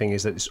important thing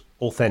is that it's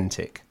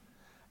authentic.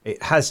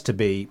 It has to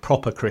be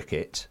proper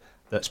cricket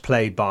that's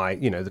played by,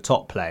 the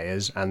top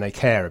players, and they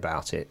care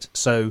about it.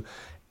 So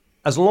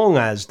as long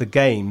as the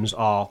games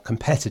are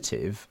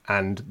competitive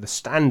and the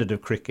standard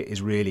of cricket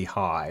is really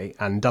high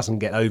and doesn't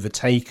get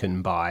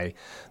overtaken by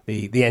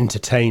the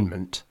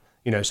entertainment,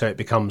 so it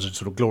becomes a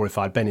sort of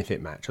glorified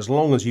benefit match, as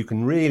long as you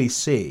can really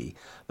see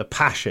the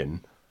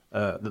passion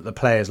that the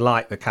players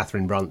like the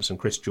Catherine Brunts and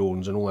Chris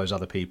Jordans and all those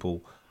other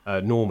people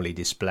normally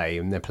display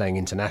when they're playing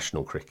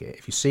international cricket.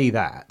 If you see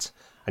that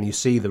and you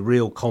see the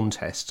real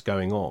contests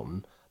going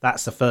on,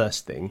 that's the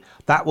first thing.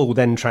 That will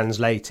then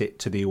translate it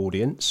to the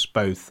audience,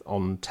 both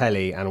on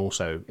telly and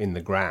also in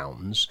the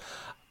grounds.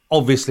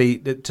 Obviously,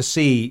 to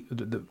see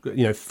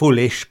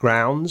fullish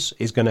grounds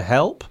is going to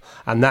help,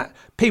 and that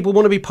people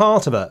want to be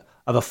part of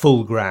a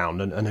full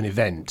ground and an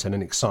event and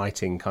an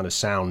exciting kind of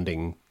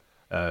sounding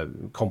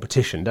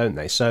competition, don't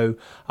they? So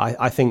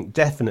I think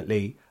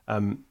definitely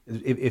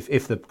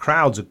if the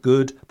crowds are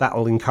good, that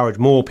will encourage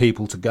more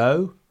people to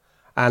go.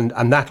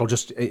 And that'll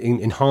just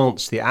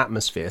enhance the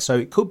atmosphere. So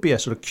it could be a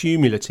sort of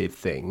cumulative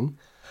thing.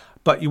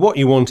 But what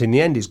you want in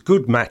the end is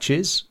good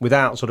matches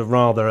without sort of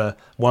rather a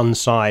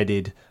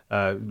one-sided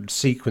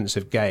sequence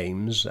of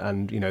games.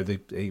 And,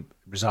 the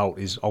result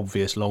is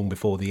obvious long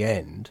before the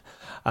end.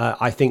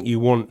 I think you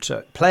want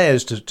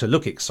players to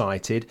look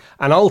excited.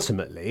 And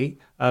ultimately,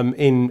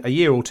 in a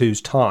year or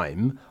two's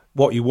time,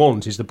 what you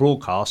want is the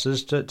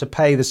broadcasters to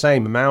pay the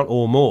same amount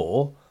or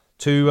more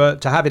to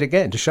have it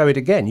again, to show it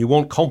again. You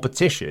want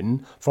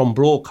competition from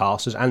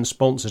broadcasters and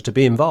sponsors to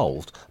be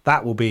involved.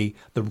 That will be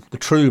the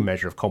true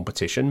measure of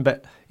competition.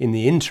 But in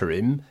the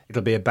interim,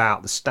 it'll be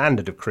about the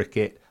standard of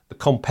cricket, the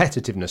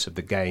competitiveness of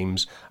the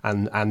games,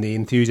 and the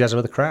enthusiasm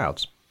of the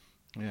crowds.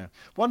 Yeah.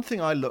 One thing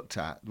I looked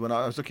at when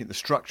I was looking at the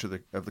structure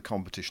of the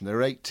competition, there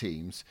are 8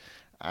 teams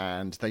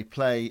and they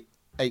play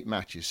 8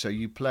 matches. So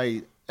you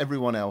play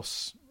everyone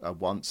else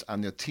once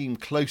and the team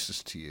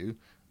closest to you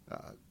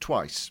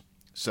twice.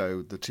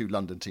 So the 2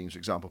 London teams, for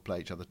example,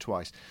 play each other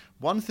twice.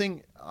 One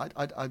thing,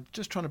 I'm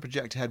just trying to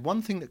project ahead,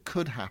 one thing that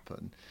could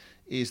happen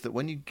is that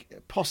when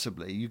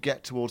you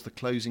get towards the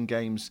closing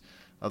games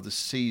of the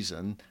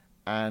season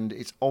and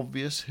it's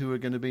obvious who are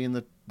going to be in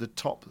the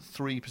top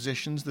 3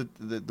 positions,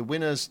 the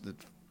winners, the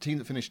team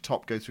that finished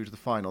top go through to the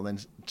final, then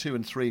 2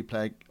 and 3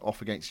 play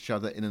off against each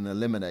other in an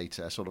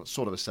eliminator,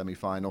 sort of a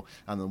semi-final,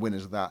 and the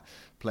winners of that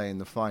play in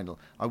the final.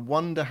 I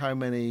wonder how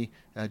many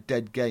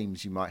dead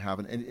games you might have,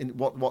 and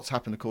what's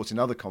happened, of course, in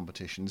other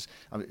competitions.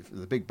 I mean,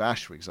 the Big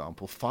Bash, for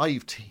example,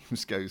 5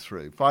 teams go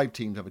through. 5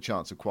 teams have a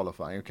chance of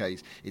qualifying. Okay,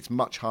 it's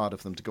much harder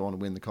for them to go on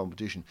and win the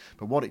competition,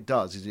 but what it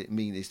does is it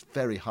means it's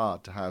very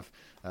hard to have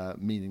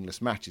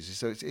meaningless matches.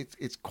 So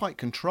it's quite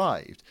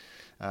contrived.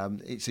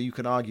 So you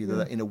can argue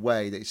that in a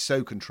way that it's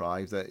so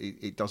contrived that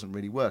it doesn't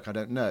really work. I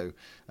don't know,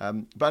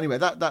 but anyway,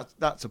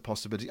 that's a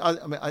possibility.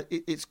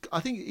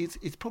 I think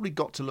it's probably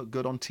got to look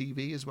good on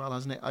TV as well,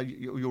 hasn't it?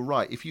 You're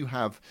right. If you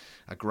have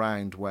a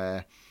ground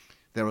where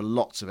there are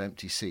lots of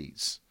empty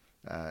seats,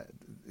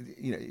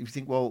 you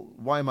think, well,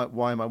 why am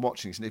I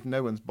watching this? And if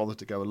no one's bothered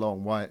to go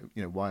along, why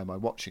am I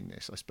watching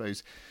this? I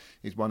suppose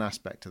is one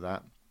aspect of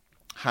that.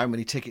 How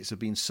many tickets have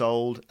been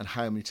sold and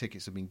how many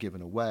tickets have been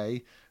given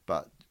away?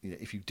 But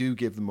if you do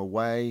give them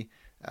away,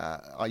 who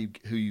are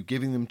you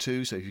giving them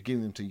to? So if you're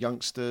giving them to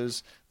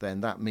youngsters,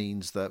 then that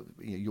means that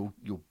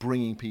you're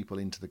bringing people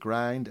into the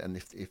ground, and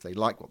if they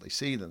like what they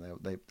see, then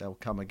they'll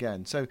come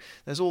again. So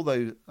there's all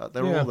those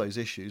all those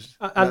issues,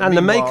 and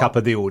the makeup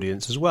of the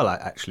audience as well.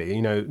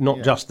 Actually,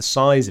 not just the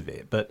size of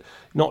it, but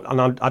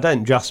I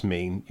don't just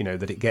mean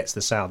that it gets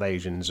the South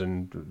Asians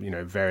and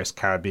various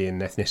Caribbean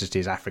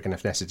ethnicities, African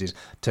ethnicities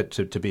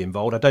to be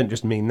involved. I don't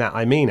just mean that.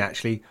 I mean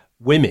actually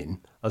women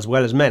as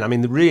well as men. I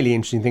mean, the really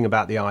interesting thing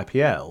about the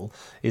IPL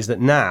is that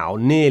now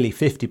nearly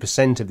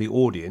 50% of the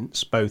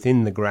audience, both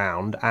in the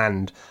ground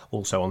and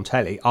also on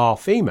telly, are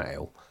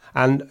female.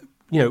 And,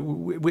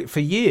 for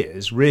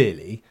years,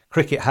 really,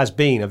 cricket has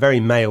been a very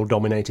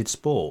male-dominated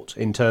sport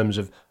in terms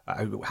of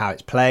how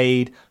it's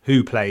played,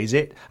 who plays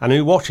it, and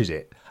who watches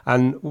it.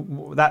 And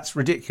that's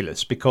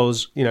ridiculous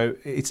because,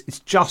 it's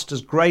just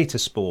as great a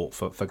sport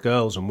for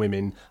girls and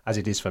women as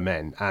it is for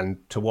men, and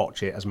to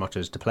watch it as much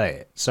as to play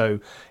it. So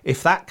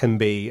if that can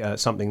be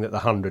something that the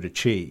 100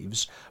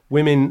 achieves,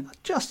 women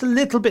just a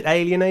little bit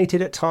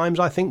alienated at times,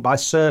 I think, by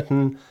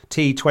certain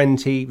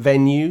T20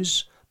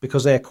 venues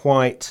because they're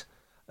quite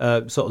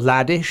sort of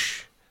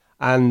laddish.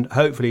 And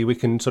hopefully we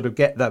can sort of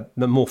get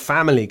the more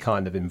family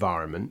kind of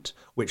environment,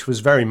 which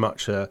was very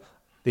much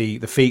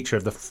the feature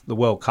of the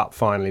World Cup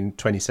final in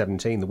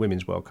 2017, the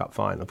Women's World Cup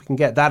final. If we can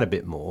get that a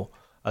bit more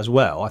as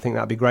well, I think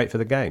that'd be great for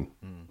the game.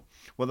 Mm.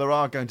 Well, there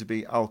are going to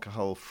be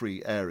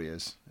alcohol-free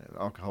areas,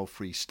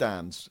 alcohol-free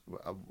stands.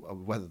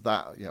 Whether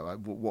that,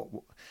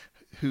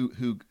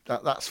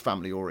 that's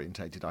family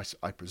orientated,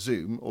 I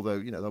presume. Although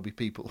there'll be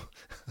people,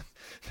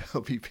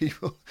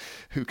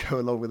 who go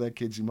along with their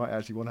kids who might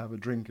actually want to have a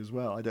drink as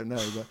well. I don't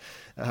know, but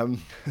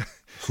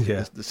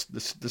yeah,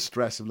 the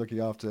stress of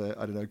looking after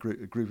a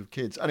group of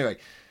kids. Anyway,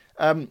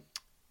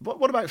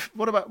 what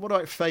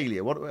about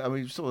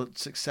failure? Sort of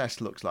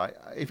success looks like.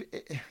 If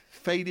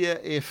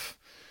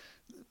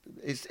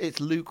it's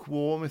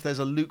lukewarm, if there's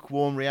a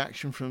lukewarm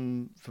reaction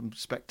from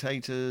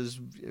spectators,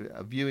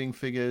 viewing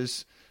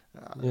figures.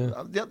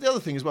 The other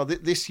thing as well,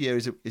 this year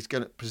is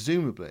going to,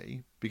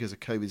 presumably, because of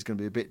COVID, is going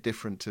to be a bit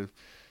different to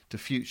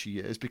future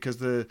years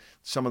because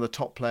some of the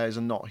top players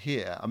are not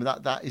here. I mean,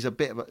 that is a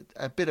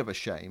bit of a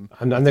shame.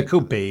 And there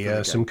could be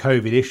some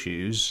COVID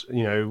issues,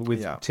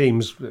 with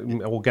teams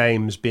or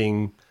games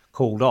being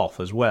called off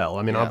as well.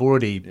 I mean, I've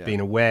already been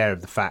aware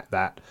of the fact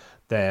that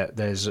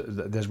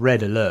there's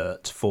red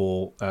alert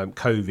for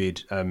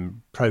COVID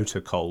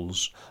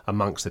protocols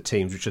amongst the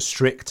teams, which are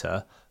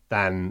stricter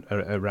than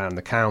around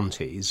the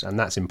counties, and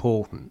that's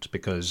important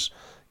because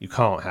you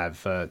can't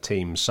have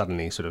teams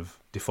suddenly sort of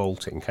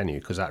defaulting, can you?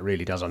 Because that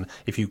really does.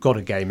 If you've got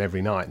a game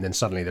every night and then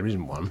suddenly there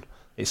isn't one,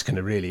 it's going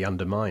to really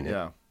undermine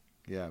it.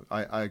 Yeah,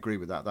 I agree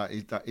with that.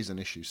 That is an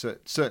issue,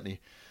 certainly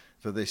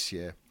for this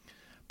year.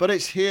 But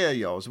it's here,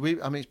 Yoz.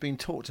 It's been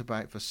talked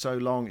about for so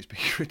long. It's been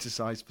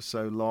criticised for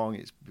so long.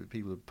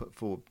 People have put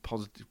forward a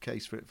positive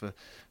case for it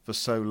for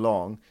so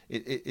long.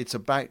 It's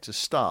about to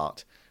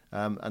start,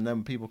 and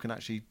then people can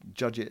actually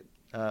judge it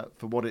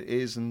for what it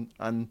is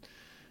and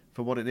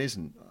for what it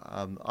isn't.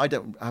 I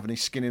don't have any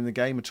skin in the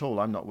game at all.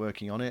 I'm not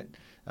working on it.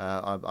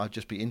 I'd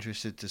just be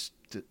interested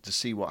to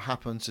see what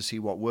happens, to see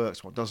what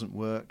works, what doesn't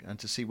work, and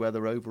to see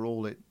whether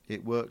overall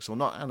it works or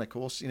not. And of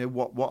course,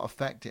 what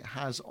effect it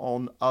has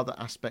on other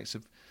aspects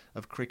of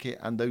cricket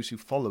and those who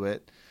follow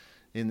it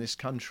in this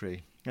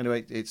country.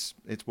 Anyway, it's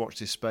watch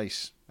this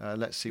space.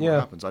 Let's see what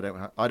happens. I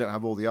don't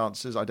have all the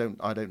answers. I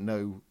don't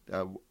know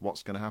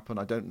what's going to happen.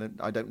 I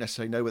don't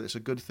necessarily know whether it's a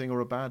good thing or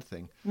a bad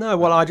thing. No,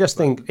 well, I just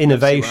think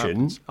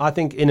innovation. I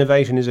think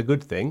innovation is a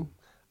good thing.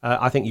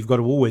 I think you've got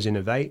to always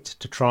innovate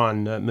to try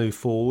and move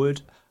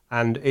forward,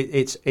 and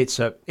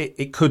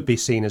it could be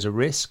seen as a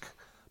risk,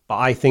 but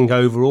I think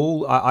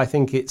overall, I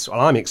think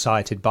I'm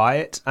excited by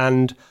it,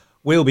 and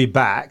we'll be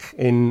back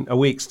in a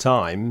week's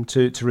time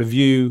to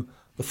review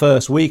the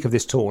first week of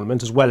this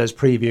tournament, as well as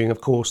previewing,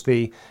 of course,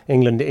 the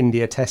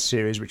England-India Test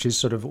Series, which is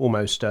sort of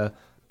almost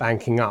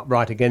banking up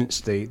right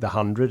against the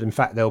 100. In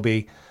fact, there'll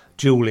be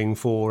dueling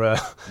for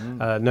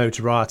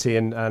notoriety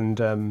and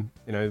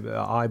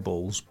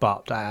eyeballs,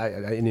 but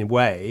in a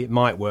way it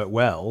might work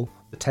well.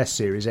 The Test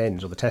Series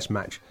ends, or the Test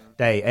match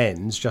day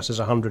ends, just as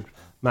a 100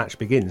 match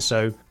begins.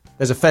 So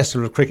there's a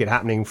festival of cricket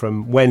happening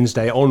from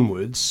Wednesday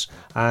onwards,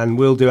 and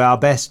we'll do our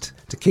best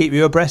to keep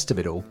you abreast of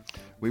it all.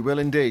 We will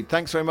indeed.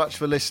 Thanks very much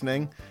for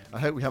listening. I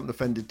hope we haven't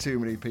offended too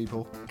many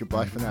people.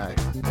 Goodbye for now.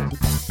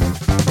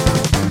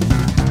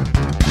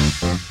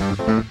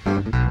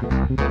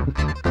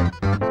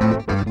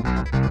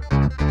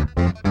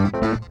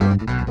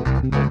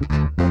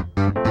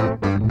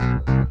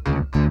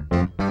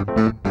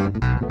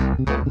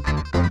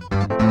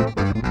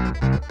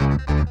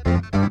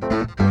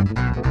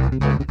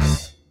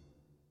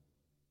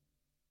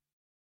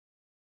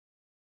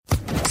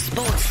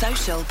 Sports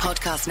Social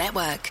Podcast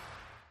Network.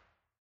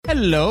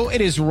 Hello,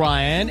 it is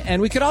Ryan,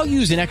 and we could all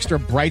use an extra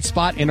bright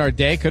spot in our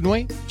day, couldn't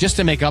we? Just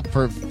to make up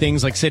for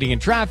things like sitting in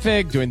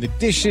traffic, doing the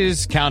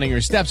dishes, counting your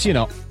steps,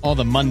 all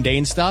the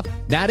mundane stuff.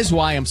 That is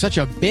why I'm such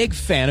a big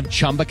fan of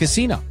Chumba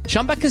Casino.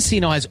 Chumba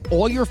Casino has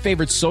all your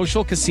favorite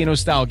social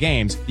casino-style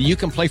games that you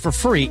can play for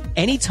free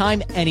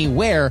anytime,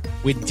 anywhere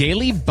with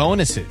daily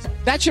bonuses.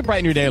 That should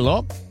brighten your day a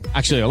little.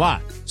 Actually, a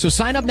lot. So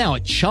sign up now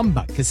at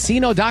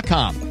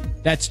ChumbaCasino.com.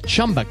 That's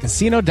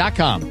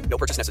ChumbaCasino.com. No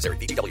purchase necessary.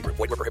 VGW Group.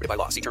 Void where prohibited by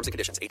law. See terms and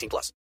conditions. 18+.